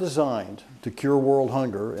not designed to cure world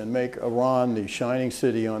hunger and make Iran the shining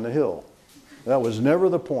city on the hill. That was never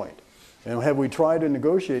the point. And have we tried to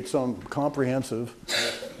negotiate some comprehensive,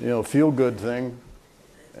 feel-good thing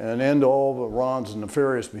and end all of Iran's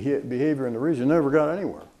nefarious behavior in the region, never got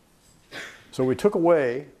anywhere. So we took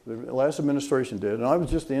away, the last administration did, and I was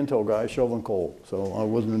just the intel guy shoveling coal, so I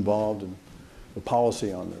wasn't involved in the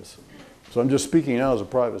policy on this. So I'm just speaking now as a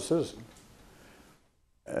private citizen.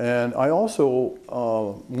 And I also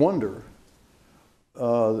wonder,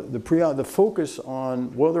 the focus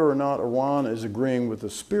on whether or not Iran is agreeing with the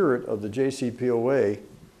spirit of the JCPOA,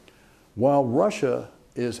 while Russia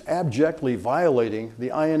is abjectly violating the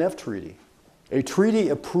INF Treaty, a treaty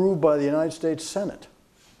approved by the United States Senate.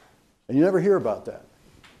 And you never hear about that.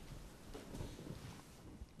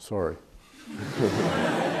 Sorry.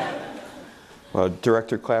 Well,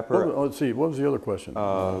 Director Clapper. Let's see, what was the other question?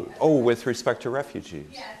 With respect to refugees.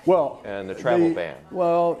 Yes. Well, and the travel ban.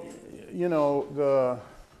 Well, I'll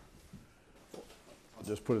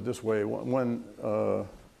just put it this way, one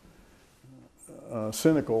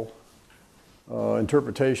cynical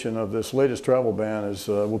interpretation of this latest travel ban is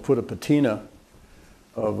we'll put a patina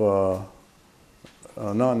of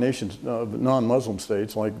non-Muslim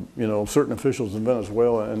states, like certain officials in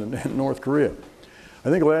Venezuela and in North Korea. I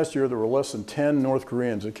think last year there were less than 10 North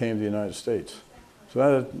Koreans that came to the United States.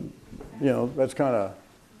 So that's kind of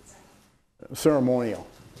ceremonial.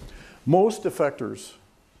 Most defectors,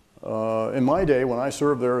 in my day when I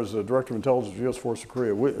served there as the Director of Intelligence of the U.S. Force of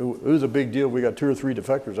Korea, it was a big deal. We got 2 or 3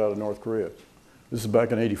 defectors out of North Korea. This is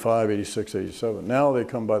back in 85, 86, 87. Now they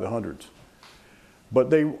come by the hundreds.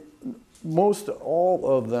 But most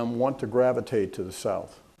all of them want to gravitate to the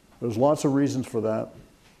south. There's lots of reasons for that.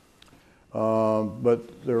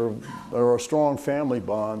 But there are strong family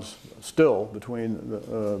bonds still between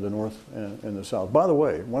the North and the South. By the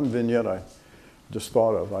way, one vignette I just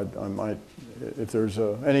thought of, I might, if there's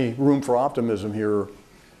any room for optimism here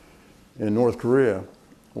in North Korea,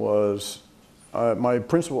 was my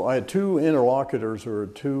principal. I had 2 interlocutors who were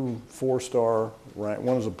 2 4-star rank.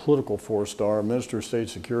 One is a political 4-star, Minister of State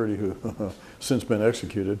Security, who since been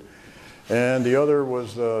executed. And the other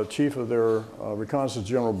was the chief of their Reconnaissance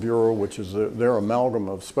General Bureau, which is their amalgam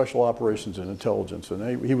of special operations and intelligence.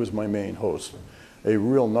 And he was my main host, a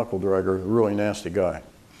real knuckle dragger, a really nasty guy.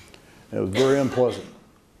 And it was very unpleasant.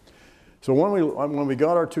 So when we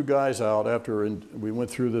got our 2 guys out after we went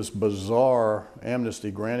through this bizarre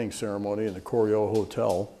amnesty granting ceremony in the Corio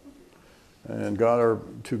Hotel, and got our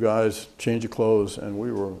 2 guys change of clothes, and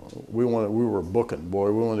we were booking,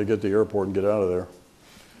 boy. We wanted to get to the airport and get out of there.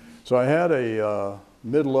 So I had a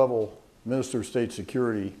mid-level Minister of State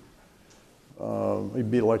Security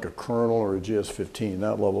he'd be like a colonel or a GS-15,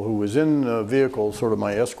 that level, who was in a vehicle, sort of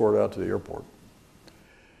my escort out to the airport.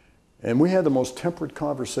 And we had the most temperate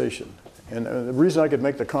conversation. And the reason I could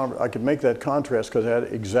make that contrast because I had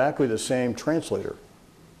exactly the same translator.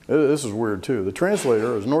 This is weird too. The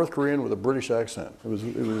translator was North Korean with a British accent. It was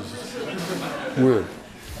weird.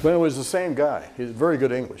 But it was the same guy. He was very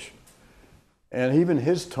good English. And even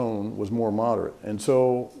his tone was more moderate. And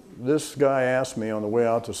so this guy asked me on the way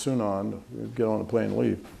out to Sunan, get on the plane and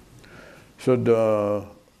leave, said,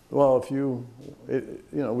 well, if you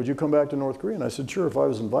know, would you come back to North Korea? And I said, sure, if I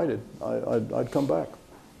was invited, I'd come back.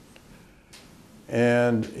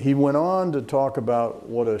 And he went on to talk about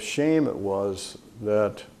what a shame it was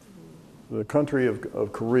that the country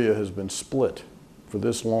of Korea has been split for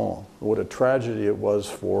this long. What a tragedy it was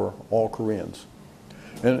for all Koreans.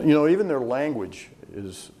 And you know, even their language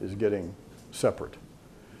is getting separate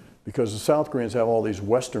because the South Koreans have all these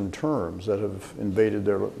Western terms that have invaded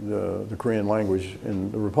the Korean language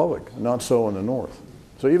in the Republic, not so in the North.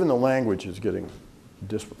 So even the language is getting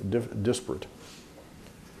disparate.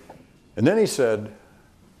 And then he said,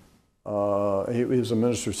 he was a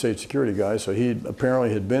Minister of State Security guy, so he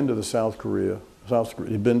apparently had been to the South Korea,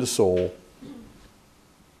 he'd been to Seoul,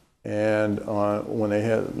 and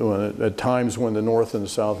at times when the North and the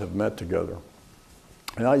South have met together.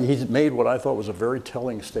 And he made what I thought was a very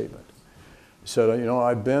telling statement. He said, you know,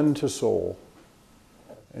 I've been to Seoul,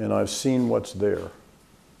 and I've seen what's there.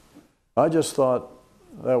 I just thought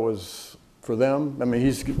that was, for them, I mean,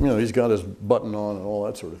 he's got his button on and all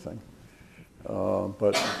that sort of thing.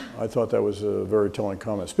 But I thought that was a very telling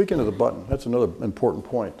comment. Speaking of the button, that's another important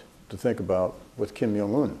point to think about with Kim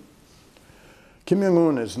Jong-un. Kim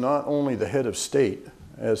Jong-un is not only the head of state,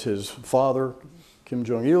 as his father, Kim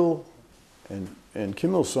Jong-il, and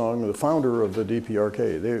Kim Il-sung, the founder of the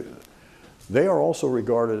DPRK. They are also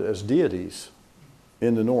regarded as deities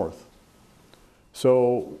in the North.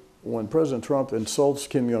 So when President Trump insults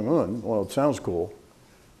Kim Jong-un, well, it sounds cool,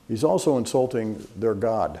 he's also insulting their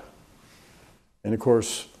God. And of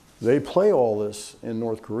course, they play all this in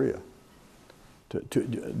North Korea,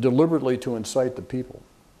 deliberately to incite the people.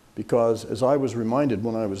 Because as I was reminded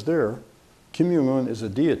when I was there, Kim Jong-un is a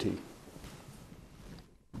deity.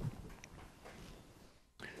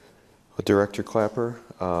 Well, Director Clapper,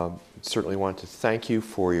 certainly want to thank you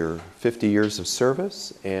for your 50 years of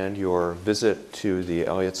service and your visit to the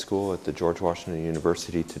Elliott School at the George Washington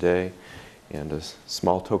University today, and a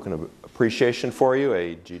small token of appreciation for you,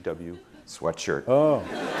 a GW sweatshirt. Oh.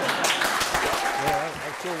 Yeah,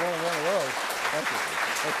 I still want one of those. Thank you.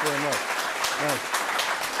 Thanks very much. Thanks.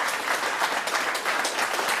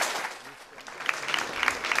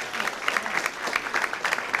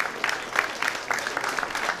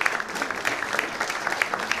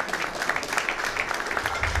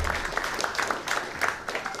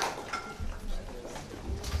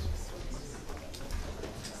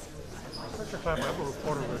 I have a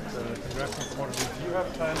reporter with the Congressional Reporter. Do you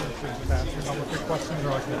have time to just answer a couple of quick questions,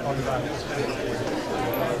 or I can call you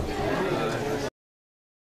back?